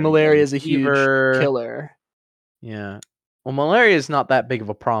 This, getting like, rid of malaria yellow is a huge fever. killer. Yeah. Well, malaria is not that big of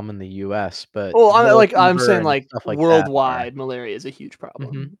a problem in the US, but Well, yellow I'm fever saying, and like, stuff like that are. worldwide, malaria is a huge Mhm.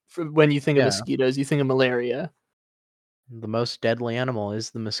 problem. For when you think of Yeah. mosquitoes, you think of malaria. The most deadly animal is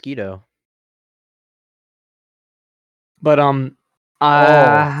the mosquito. But, Oh,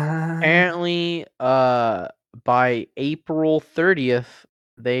 uh apparently, by April 30th,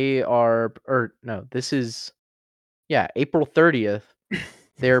 they are or no, this is yeah, April 30th,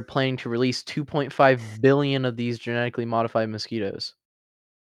 they're planning to release 2.5 billion of these genetically modified mosquitoes.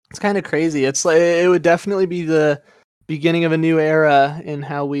 it's kinda crazy. It's like it would definitely be the beginning of a new era in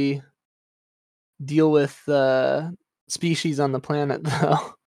how we deal with, species on the planet,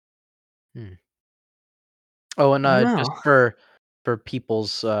 though. Hmm. Oh, and, I don't just know. for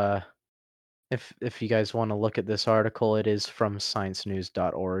people's, if you guys wanna look at this article, it is from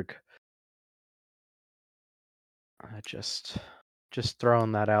sciencenews.org. Just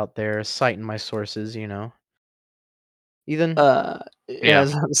throwing that out there, citing my sources, you know. Ethan? Yeah, I Yeah.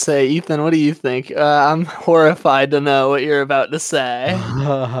 was about to say, Ethan, what do you think? I'm horrified to know what you're about to say.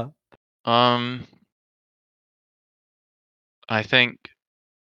 Um, I think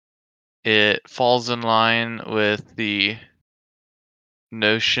it falls in line with the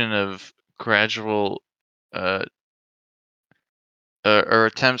notion of gradual uh, or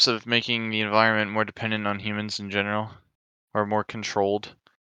attempts of making the environment more dependent on humans in general or more controlled.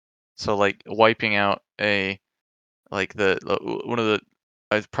 So like wiping out one of the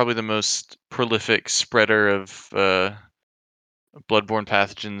probably the most prolific spreader of bloodborne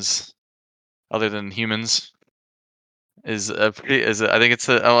pathogens other than humans is a pretty is a, I think it's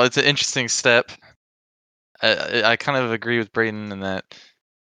an interesting step. I kind of agree with Braden in that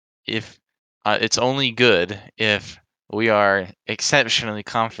if it's only good if we are exceptionally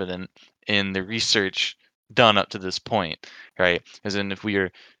confident in the research done up to this point, right? As in, if we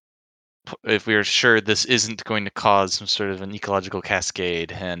are sure this isn't going to cause some sort of an ecological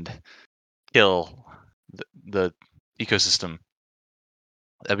cascade and kill the ecosystem,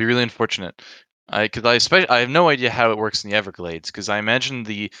 that'd be really unfortunate. I have no idea how it works in the Everglades because I imagine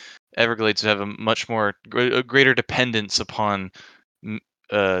the Everglades would have a much more a greater dependence upon m-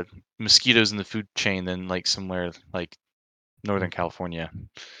 uh, mosquitoes in the food chain than like somewhere like Northern Mhm. California,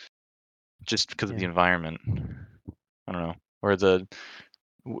 just because of the Yeah. environment. I don't know, or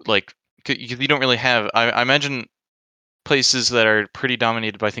like you don't really have. I imagine places that are pretty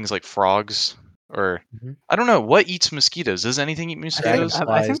dominated by things like frogs or Mhm. I don't know what eats mosquitoes. Does anything eat mosquitoes? I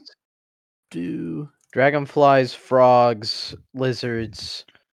Dragonflies. think do Dragonflies, frogs, lizards,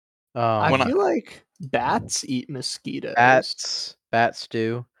 I When um, I feel like bats eat mosquitoes, bats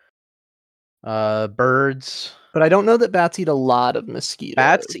do, birds. but I don't know that bats eat a lot of Bats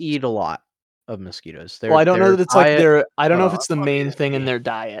mosquitoes. eat a lot of mosquitoes. Well, I don't know Their that it's like diet. I don't know if it's the Let me main thing in see. their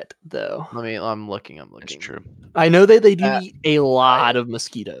diet, though. I'm looking. I'm it's looking. true. I know that they do Bat eat a lot diet. of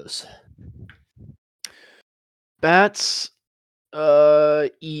mosquitoes. Bats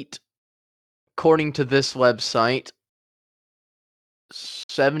eat, according to this website,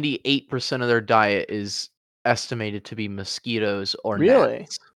 78% of their diet is estimated to be mosquitoes or Really?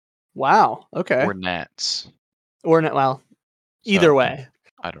 gnats. Wow, okay. Or gnats. Or not, well, either So way,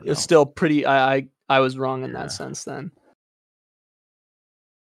 I don't it's know. still pretty. I was wrong in that Yeah. sense then.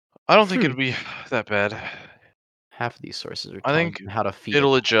 I don't think Hmm. it'd be that bad. Half of these sources are I telling think you how to feed a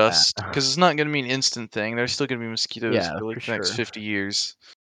it'll dead adjust bat. because it's not going to be an instant thing. There's still going to be mosquitoes Yeah, for like for the next sure. 50 years.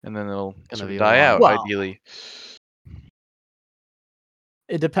 and then they'll Gonna sort of be a die lot. out, Well, ideally.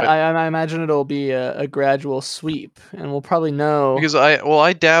 it depends. But I imagine it'll be a gradual sweep, and we'll probably know. because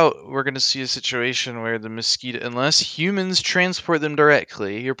I doubt we're gonna see a situation where the mosquito, unless humans transport them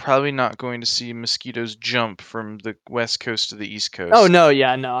directly, you're probably not going to see mosquitoes jump from the west coast to the east Oh coast. no,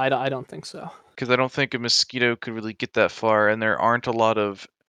 yeah, no, I don't think so. Because I don't think a mosquito could really get that far, and there aren't a lot of.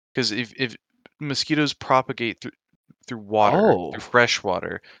 Because if mosquitoes propagate through water, Oh, through fresh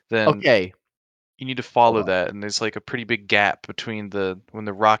water, then okay. you need to Hold follow on. that, and there's like a pretty big gap between when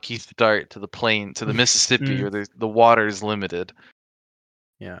the Rockies start to the plain to the Mississippi, Mm. where the water is limited.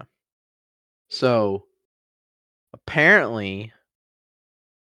 Yeah. So apparently,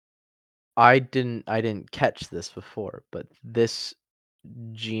 I didn't catch this before, but this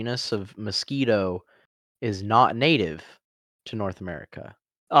genus of mosquito is not native to North America.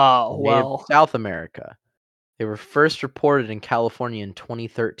 Oh They're native to well. South America. They were first reported in California in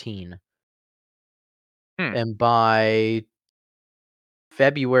 2013, Hmm. and by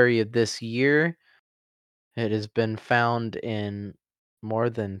February of this year, it has been found in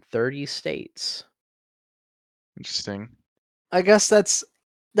more than 30 states. Interesting. I guess that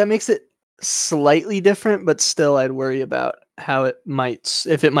makes it slightly different, but still, I'd worry about how it might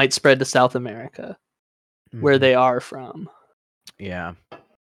if it might spread to South America, where Mhm. they are from. Yeah.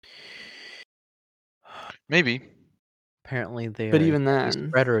 Maybe. Apparently, they But are a even heavy then,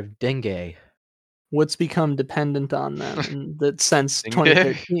 spreader of dengue. what's become dependent on them in that since Dengue?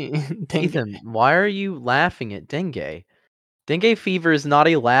 2013? Dengue. Ethan, why are you laughing at dengue? Dengue fever is not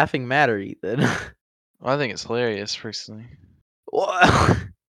a laughing matter, Ethan. I think it's hilarious, personally. What?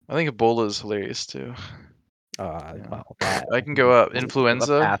 I think Ebola is hilarious too. Yeah. Well, that I can go up. give a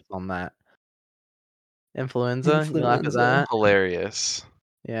Influenza, pass on that. Influenza, you laugh at Influenza. that? hilarious.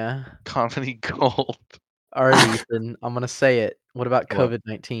 Yeah. Comedy gold. All right, Ethan, I'm gonna say it. What about What?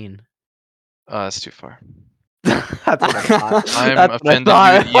 COVID-19? That's too far. That's what I thought. I'm That's what offended you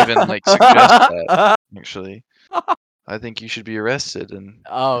I would even like suggest that. thought. Actually, I think you should be arrested, and I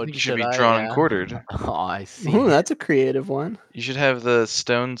Oh, think you should should be I? drawn and Yeah. quartered. Oh, I Ooh, see. that's a creative one. You should have the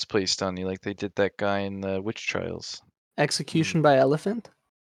stones placed on you, like they did that guy in the witch trials. Execution by elephant.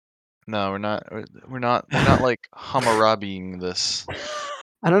 No, we're not. We're not like Hammurabiing this.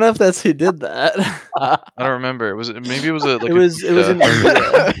 I don't know if that's who did that. I don't remember. Maybe it was It like a was in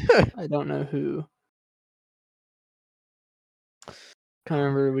Gupta. India. I don't know who. Can't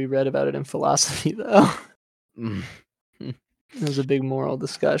remember. We read about it in philosophy though. Mm. It was a big moral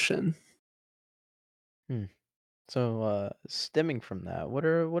discussion. So, stemming from that, what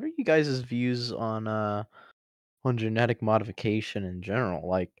are you guys' views on genetic modification in general?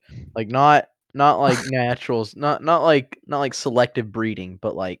 Like not like naturals, not like selective breeding,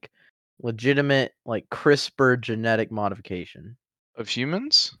 but like legitimate like CRISPR genetic modification. Of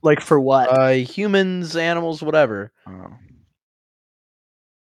humans? Like for what? Humans, animals, whatever. Oh,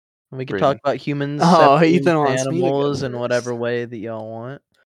 And we can talk Braden. about humans Oh, separately Ethan from wants me to go animals in whatever first. way that y'all want.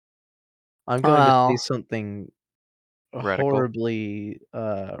 I'm going to say Well, something Radical. horribly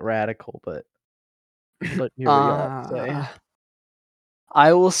radical, but hear what y'all have to say. uh,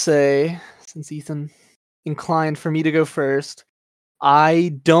 I will say, since Ethan inclined for me to go first,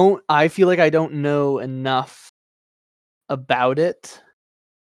 I feel like I don't know enough about it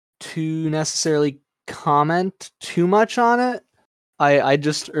to necessarily comment too much on it. I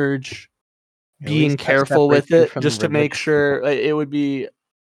just urge At least being I careful separate with you it from the just to make religious people. sure it would be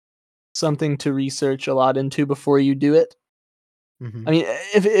something to research a lot into before you do it. Mhm. I mean,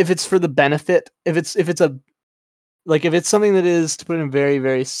 if it's for the benefit, if it's a like if it's something that is, to put it in a very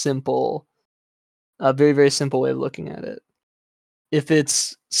very simple way of looking at it. If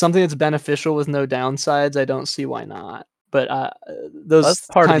it's something that's beneficial with no downsides, I don't see why not. But That's those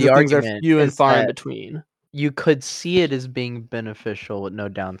part of kinds the of things are argument few and is far in that between. you could see it as being beneficial with no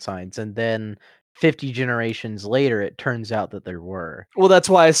downsides, and then 50 generations later, it turns out that there were. Well, that's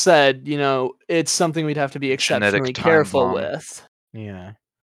why I said, it's something we'd have to be Genetic exceptionally time careful bomb. with. Yeah.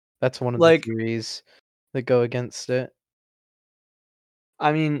 That's one of the Like, theories that go against it.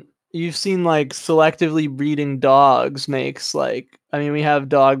 I mean, you've seen like selectively breeding dogs makes we have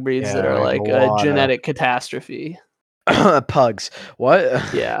dog breeds that Yeah, are there's a like a lot of genetic catastrophe. pugs. What?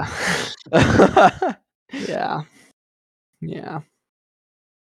 Yeah. Yeah. Yeah.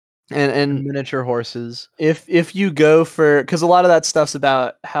 And Miniature horses. if you go for, because a lot of that stuff's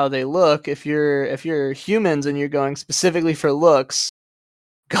about how they look. If you're humans and you're going specifically for looks,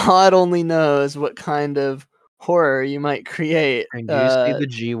 God only knows what kind of horror you might create. And did you see the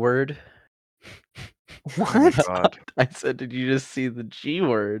G word? Oh my What? god. I said, did you just see the G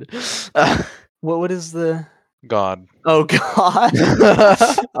word? What is the God. Oh God.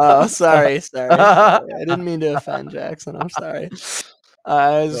 Oh, sorry. I didn't mean to offend Jackson. I'm sorry.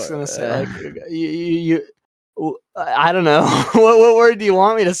 I was just gonna say like I don't know. What word do you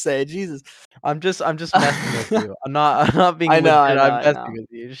want me to say? Jesus. I'm just messing with you. I'm not being I know, legit. I'm messing with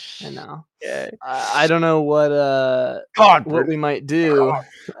you. I know. Okay. I don't know God, what we might do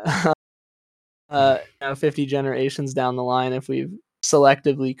 50 generations down the line if we've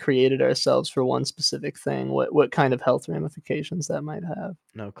selectively created ourselves for one specific thing. What kind of health ramifications that might have?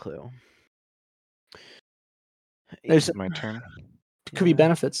 No clue. There's My turn. could be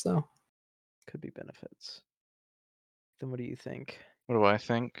benefits though. Could be benefits. Then what do you think? What do I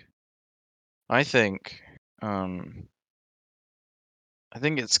think? I think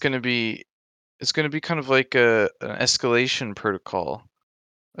it's gonna be kind of like an escalation protocol.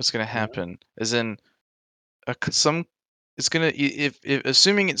 That's gonna happen, as in some. It's gonna if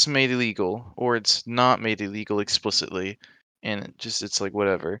assuming it's made illegal or it's not made illegal explicitly, and it's like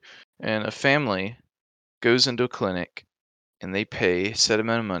whatever, and a family goes into a clinic and they pay a set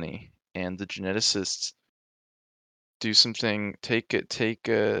amount of money, and the geneticists do something, take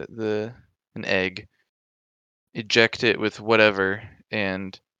an egg, eject it with whatever,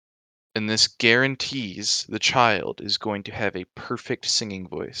 and this guarantees the child is going to have a perfect singing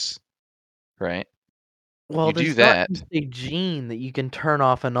voice, right? Well, You do there's not that. just a gene that you can turn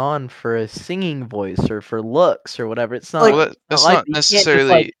off and on for a singing voice or for looks or whatever. It's Like Well, not that's like not you can't just like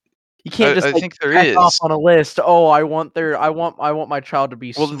necessarily. I think there check off is. on a list. Oh, I want my child to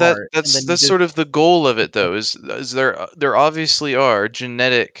be Well, smart, and then you that's just sort of the goal of it, though. Is there obviously are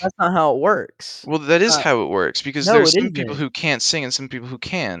genetic. that's not how it works. Well, that is Uh, how it works, because no, there's it some people isn't. who can't sing and some people who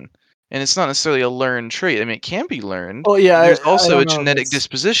can, and it's not necessarily a learned trait. I mean, it can be learned. oh yeah, There's I also a don't know genetic if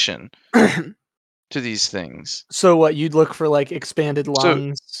disposition it's to these things. so what you'd look for like expanded So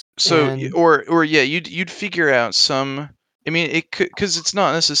lungs So and or yeah, you'd figure out some. I mean, it could, because it's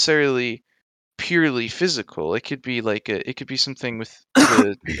not necessarily purely physical. It could be something with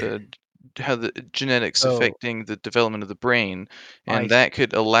the how the genetics So affecting the development of the brain, I and s- that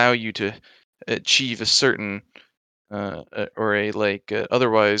could allow you to achieve a certain or a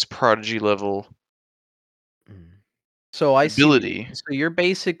otherwise prodigy level mm. So I see what ability. so you're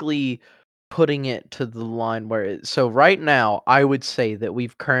basically putting it to the line where so right now I would say that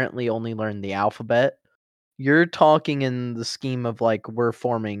we've currently only learned the alphabet. You're talking in the scheme of like we're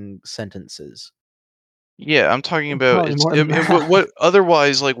forming sentences. Yeah, I'm talking about probably it's. more I than mean, that. what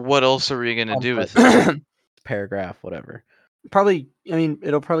otherwise, like, what else are we gonna do with Complex it? paragraph, whatever. Probably, I mean,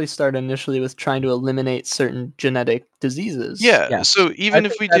 it'll probably start initially with trying to eliminate certain genetic diseases. Yeah, Yes. so I even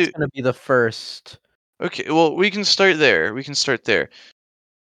if think we that's do. gonna be the first. Okay, well, we can start there. We can start there.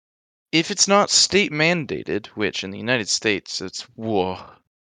 If it's not state mandated, which in the United States, it's whoa,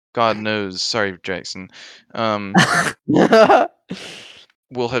 God knows. Sorry, Jackson. Um, Yeah,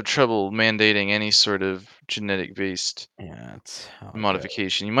 we'll have trouble mandating any sort of genetic-based that's how it goes.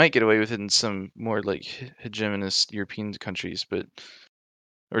 modification. You might get away with it in some more like hegemonist European countries, but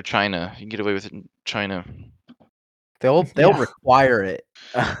or China. You can get away with it in China. They'll Yeah. require it.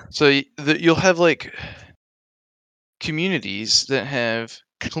 So you'll have like communities that have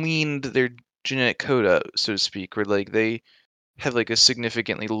cleaned their genetic code up, so to speak, where like they have like a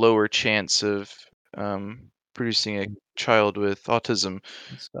significantly lower chance of producing a child with autism,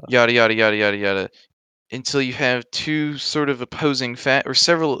 And stuff. yada yada yada yada yada, until you have two sort of opposing or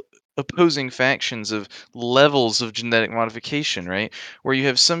several opposing factions of levels of genetic modification, right? Where you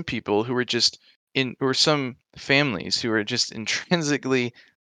have some people who are just or some families who are just intrinsically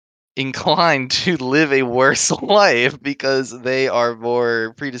inclined to live a worse life because they are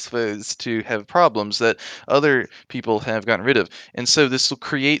more predisposed to have problems that other people have gotten rid of. And so this will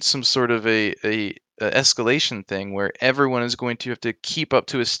create some sort of a escalation thing where everyone is going to have to keep up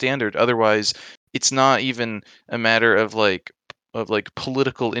to a standard. Otherwise, it's not even a matter of like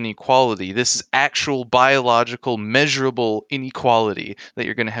political inequality. This is actual biological measurable inequality that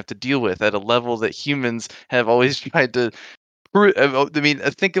you're going to have to deal with at a level that humans have always tried to I mean,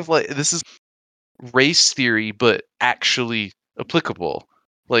 think of like this is race theory, but actually applicable,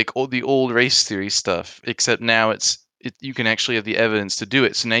 like all the old race theory stuff. Except now you can actually have the evidence to do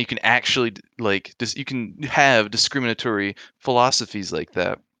it. So now you can actually like you can have discriminatory philosophies like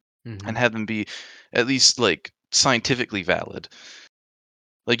that and Mhm. have them be at least like scientifically valid.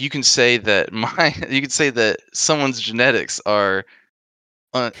 Like you can say that you can say that someone's genetics are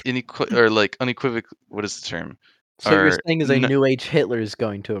or like unequivocal. What is the term? So you're Are saying is a new age Hitler is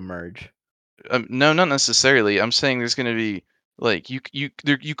going to emerge. No, not necessarily. I'm saying there's going to be like you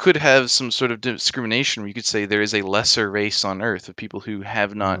could have some sort of discrimination where you could say there is a lesser race on Earth of people who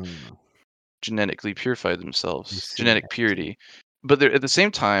have not Mm. genetically purify themselves, see, genetic purity. But there, at the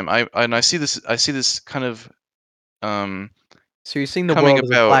same time, I see this kind of So you're seeing the coming world as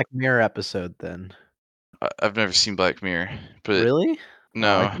a about. Black Mirror episode then? I've never seen Black Mirror, but Really? Oh, I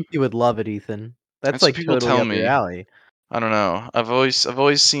no, think you would love it, Ethan. That's, that's what like, people totally tell up your me. alley. I don't know. I've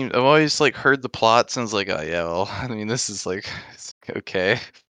always like heard the plots and was like, oh yeah, well, I mean, this is like it's okay.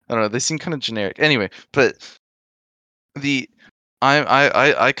 I don't know. They seem kind of generic. Anyway, but the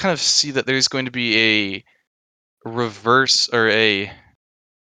I kind of see that there's going to be a reverse or a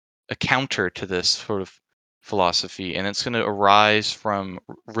counter to this sort of philosophy, and it's going to arise from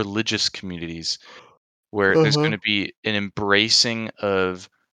religious communities where there's going Uh-huh. to be an embracing of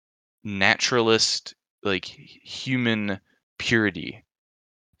naturalist, like human purity.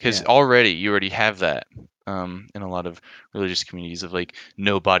 Because Yeah. you already have that in a lot of religious communities of like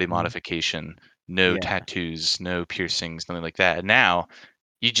no body Mhm. modification, no Yeah. tattoos, no piercings, nothing like that. And now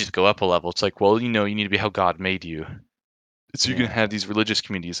you just go up a level. It's like, well, you need to be how God made you. So you're gonna Yeah. have these religious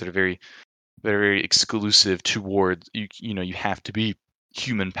communities that are very exclusive towards you. You know, you have to be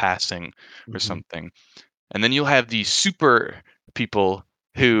human passing or Mhm. something. And then you'll have these super people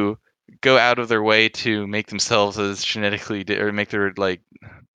who go out of their way to make themselves as or make their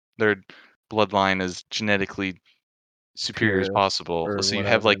bloodline as genetically superior as Pure possible. or So you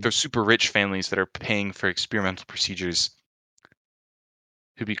have whatever. like those super rich families that are paying for experimental procedures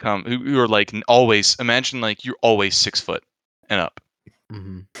who are like always imagine like you're always 6 foot and up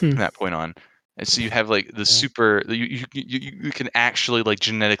Mhm. Hmm. from that point on. And so you have like the Yeah. super you can actually like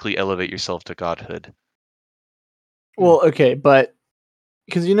genetically elevate yourself to godhood. Hmm. Well, okay, but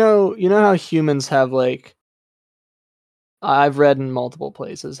because you know how humans have like I've read in multiple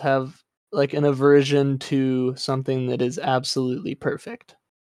places have like an aversion to something that is absolutely perfect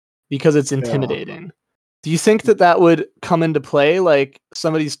because it's Yeah. intimidating. Do you think that that would come into play? Like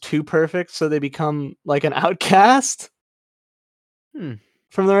somebody's too perfect, so they become like an outcast Hmm.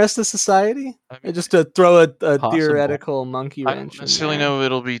 from the rest of society? I mean, Just to throw a Possible. theoretical monkey I don't wrench in necessarily there. know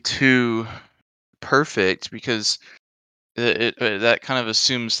it'll be too perfect because that kind of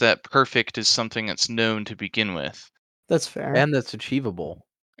assumes that perfect is something that's known to begin with That's fair. And that's achievable.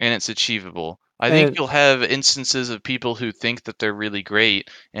 and it's achievable. I think And you'll have instances of people who think that they're really great,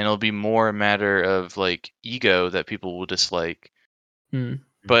 and it'll be more a matter of like ego that people will dislike. mm, Mm.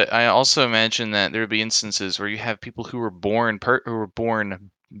 But I also imagine that there will be instances where you have people who were born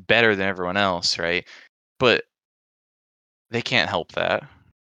better than everyone else, right? But they can't help that.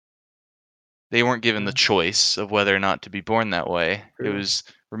 They weren't given the Yeah. choice of whether or not to be born that way. It True. was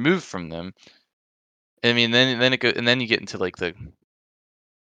removed from them. I mean, and then you get into like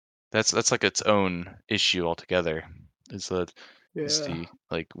that's like its own issue altogether. Is yeah. the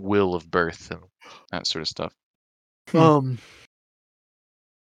like will of birth and that sort of stuff. Hmm. Um.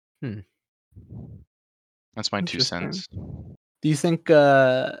 Hmm. That's my two Interesting. cents. Do you think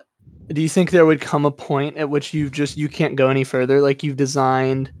do you think there would come a point at which you can't go any further? Like you've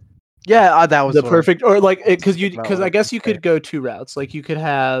designed Yeah, that was the what I was perfect or like I was because thinking about because what I I was guess gonna you say. could go two routes. Like you could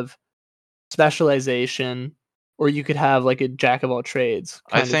have specialization or you could have like a jack of all trades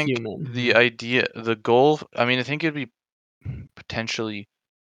I kind of think human. Mhm. the goal. I mean, I think it'd be potentially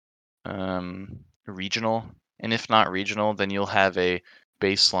regional, and if not regional, then you'll have a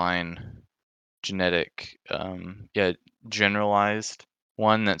baseline genetic, generalized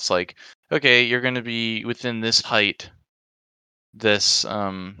one that's like, okay, you're going to be within this height, this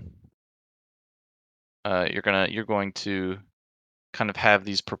you're going to kind of have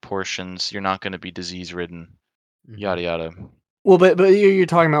these proportions. You're not going to be disease ridden, Mhm. yada yada. Well, but you're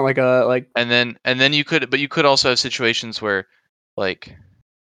talking about like a like And then you could also have situations where like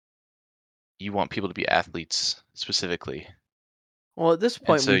you want people to be athletes specifically, Well, at this and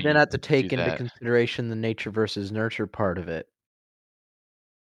point, so we then you have to do take into that. consideration the nature versus nurture part of it,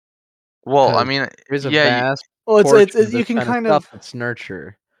 Well, I because mean, there's a yeah, vast well portion of you this can kind of kind stuff of that's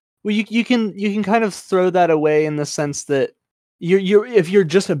nurture. well you can kind of throw that away in the sense that you're if you're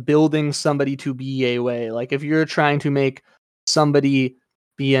just building somebody to be a way, like if you're trying to make somebody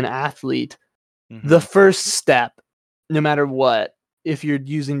be an athlete, the hmm first step, no matter what, if you're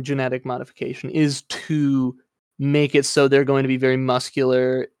using genetic modification, is to make it so they're going to be very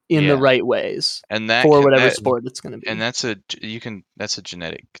muscular in the yeah, right ways and that for can whatever that Mm. sport it's going to and be. that's a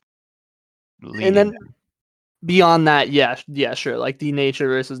genetic And leaning. then beyond that, yeah, sure. Like the nature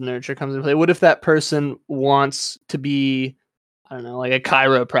versus nurture comes into play. What if that person wants to be, I don't know, like a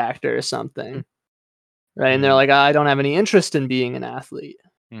chiropractor or something, right? And they're Mhm. like, I don't have any interest in being an athlete.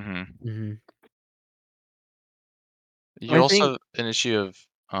 hmm Mhm. You I also think have an issue of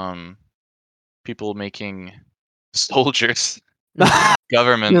people making soldiers.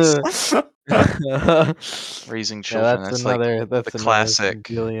 Governments Yeah, raising children. That's like the that's another classic.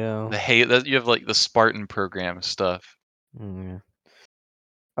 dealio. The hate that you have like the Spartan program stuff. Mm,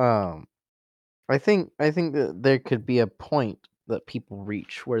 yeah. I think that there could be a point that people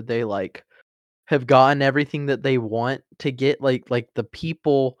reach where they like have gotten everything that they want to get, like the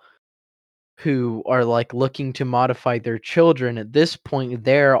people who are like looking to modify their children at this point,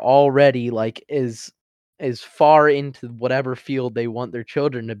 they're already like as far into whatever field they want their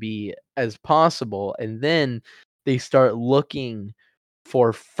children to be as possible, and then they start looking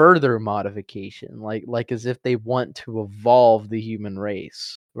for further modification, like as if they want to evolve the human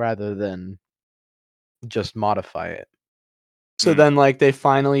race rather than just modify it. So then, like, they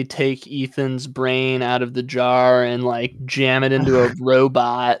finally take Ethan's brain out of the jar and like jam it into a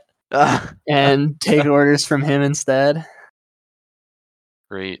robot and take orders from him instead.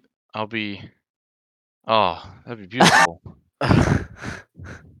 Great. I'll be. Oh, that'd be beautiful.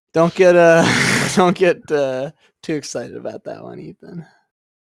 Don't get don't get too excited about that one, Ethan.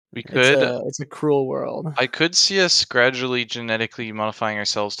 We It's could. a cruel world. I could see us gradually genetically modifying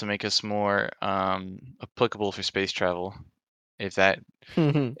ourselves to make us more applicable for space travel, if that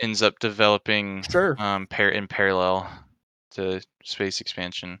ends up developing Sure. in parallel to space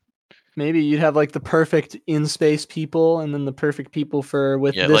expansion. Maybe you'd have like the perfect in space people, and then the perfect people for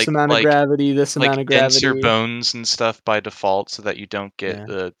with Yeah, this amount of gravity, this amount of denser gravity. bones and stuff by default, so that you don't get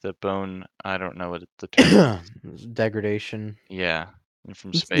Yeah. the bone. I don't know what the term is. Degradation. Yeah,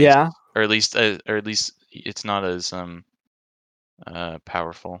 from space, Yeah, or at least it's not as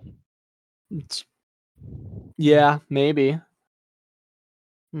powerful. it's, yeah, maybe.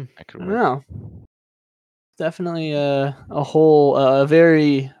 Hmm. That I could don't work. know. Definitely a whole a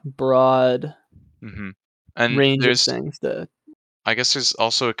very broad hmm And range of things to. I guess there's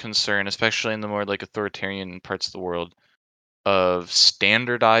also a concern, especially in the more like authoritarian parts of the world, of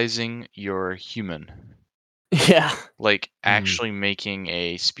standardizing your human, Yeah. like Mm, actually making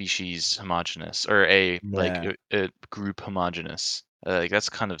a species homogenous or a like yeah. a group homogenous. Like that's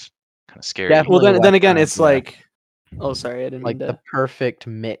kind of scary. Well, Definitely then like again, kind of it's yeah, like. Oh, sorry, I didn't mean like the to. perfect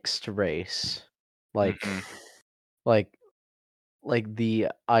mixed race. Like hmm like like the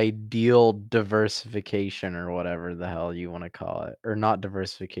ideal diversification or whatever the hell you want to call it. Or not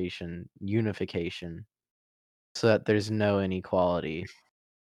diversification, unification. So that there's no inequality.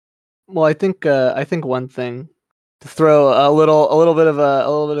 Well, I think one thing to throw a little bit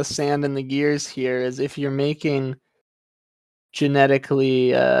of sand in the gears here is if you're making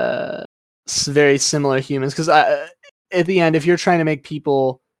genetically very similar humans, because at the end, if you're trying to make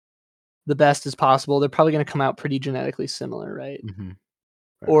people the best as possible, they're probably going to come out pretty genetically similar, right? Mhm.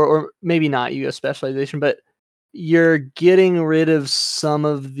 Right. Or maybe not, you go specialization, but you're getting rid of some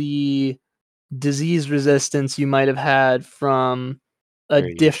of the disease resistance you might have had from a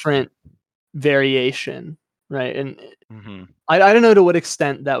Variation. different variation, right? And hmm I don't know to what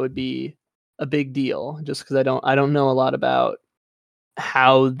extent that would be a big deal, just because I don't know a lot about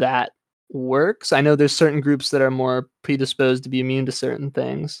how that works. I know there's certain groups that are more predisposed to be immune to certain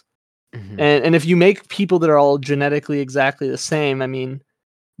things, Mhm. and if you make people that are all genetically exactly the same, I mean,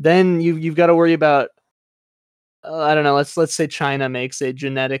 then you've got to worry about. I don't know. Let's say China makes a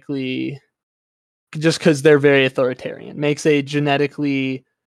genetically just because they're very authoritarian makes a genetically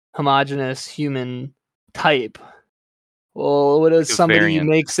homogenous human type. Well, what Like if a somebody variant.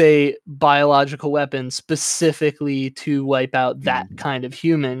 makes a biological weapon specifically to wipe out that Mm. kind of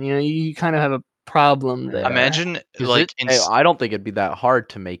human? You know, you kind of have a problem Yeah. there. Imagine Is it? in I don't think it'd be that hard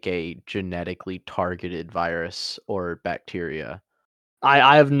to make a genetically targeted virus or bacteria.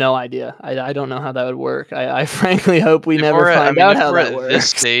 I have no idea. I don't know how that would work. I frankly hope we if never we're at, I find mean, out if how we're that at this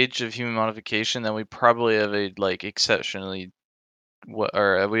works. stage of human modification, then we probably have a like exceptionally we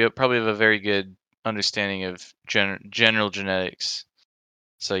probably have a very good understanding of general genetics.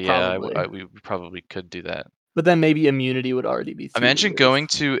 So yeah, Probably. we probably could do that. But then maybe immunity would already be through the Imagine roof. going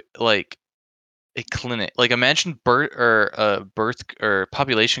to like a clinic. Like imagine birth or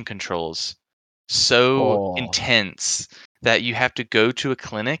population controls so Oh, intense that you have to go to a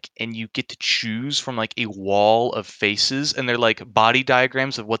clinic and you get to choose from like a wall of faces, and they're like body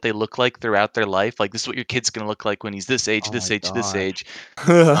diagrams of what they look like throughout their life. Like this is what your kid's gonna look like when he's this age, oh this my age, this gosh. age.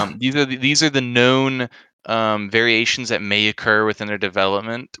 These are the known variations that may occur within their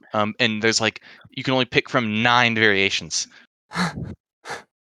development. And there's like you can only pick from 9 variations.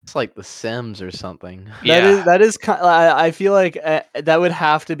 It's like The Sims or something. Yeah, That is kind. I feel like that would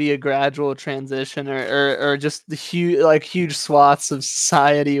have to be a gradual transition, or just the huge swaths of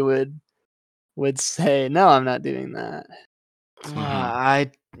society would say, no, I'm not doing that.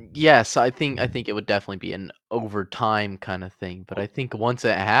 Mhm. Yes, I think it would definitely be an over time kind of thing, but I think once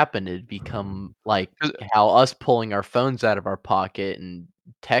it happened, it'd become like 'Cause how us pulling our phones out of our pocket and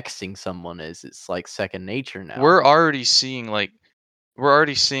texting someone is. It's like second nature now. we're already seeing, like we're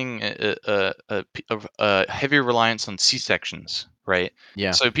already seeing a heavier reliance on C-sections, right?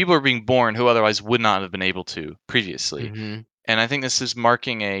 Yeah. So people are being born who otherwise would not have been able to previously, Mhm. and I think this is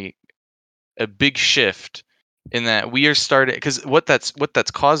marking a big shift in that we are starting, because what that's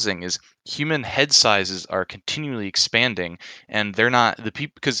causing is human head sizes are continually expanding, and they're not the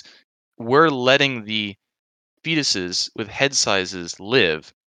people, because we're letting the fetuses with head sizes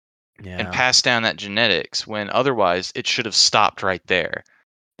live and Yeah. pass down that genetics when otherwise it should have stopped right there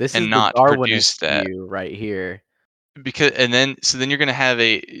This is and the not Darwinist produced that. view right here. Because and then so then you're going to have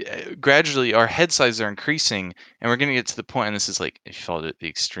gradually our head sizes are increasing, and we're going to get to the point, and this is like if you follow the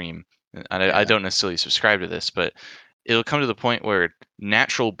extreme, and I Yeah. don't necessarily subscribe to this, but it'll come to the point where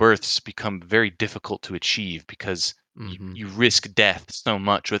natural births become very difficult to achieve because Mhm. you risk death so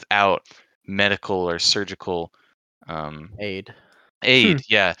much without medical or surgical um, Aid. Hmm. aid,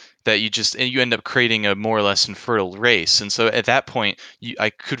 yeah, that you end up creating a more or less infertile race. And so at that point, I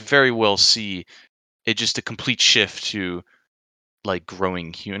could very well see it just a complete shift to like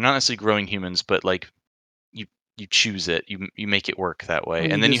growing human, not necessarily growing humans, but like you you choose it, you make it work that way, Well,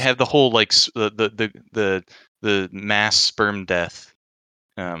 you and then you just have the whole like the mass sperm death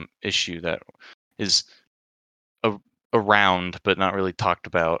issue that is a, around but not really talked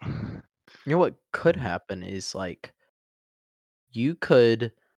about. You know what could happen is like you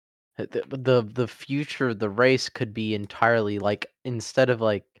could the future of the race could be entirely like instead of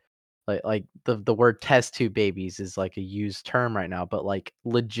like the word test tube babies is like a used term right now, but like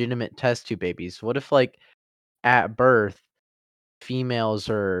legitimate test tube babies. What if like at birth females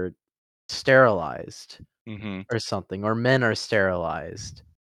are sterilized Hmm. or something, or men are sterilized?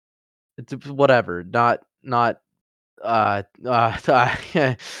 Whatever. Not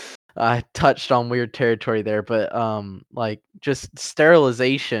I touched on weird territory there, but like just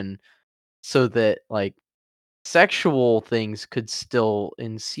sterilization so that like sexual things could still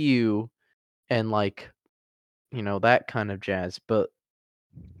ensue and like, that kind of jazz, but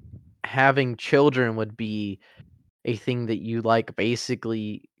having children would be a thing that you like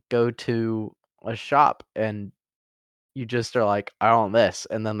basically go to a shop and you just are like, I want this,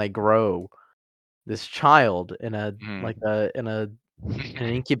 and then they grow this child in a Hmm. like a in a an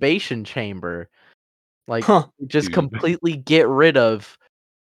incubation chamber. Like huh. just Tube. completely get rid of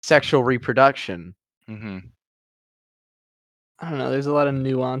sexual reproduction. Hmm. I don't know. There's a lot of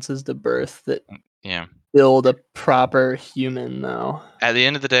nuances to birth that Yeah. build a proper human, though. At the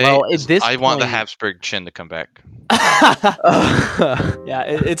end of the day, Well, at this I want the point Habsburg chin to come back. Yeah,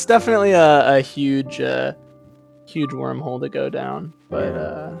 it's definitely a huge, huge wormhole to go down.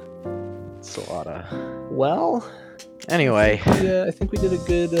 But it's a lot of well, anyway. I think we did a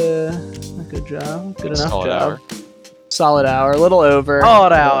good job, good enough Solid job. hour. Solid hour, a little over.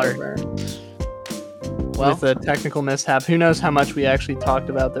 Solid a little hour. over. Well, With a technical mishap, who knows how much we actually talked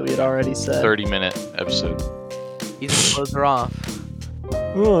about that we had already said. 30-minute episode. easy closer off.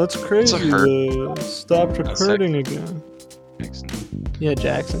 Oh, that's crazy. hurt. Stopped That's recording again. Excellent. Yeah,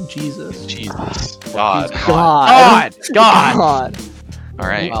 Jackson, Jesus. Jesus. God. God. God. God. All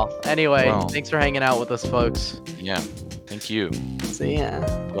right. Well, anyway, Well. thanks for hanging out with us, folks. Yeah. Thank you. See ya.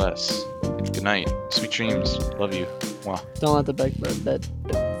 Bless. Good night. Sweet dreams. Love you. Wow. Don't let the bed.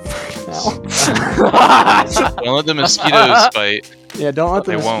 Don't let the mosquitoes bite. Yeah, don't let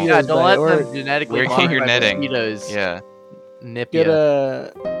the They won't. mosquitoes Yeah, don't bite, let or them genetically Get your modified netting. mosquitoes Yeah. nip get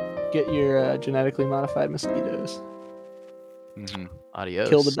you. get your genetically modified mosquitoes. Hmm. Adios.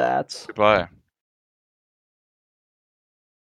 Kill the bats. Goodbye.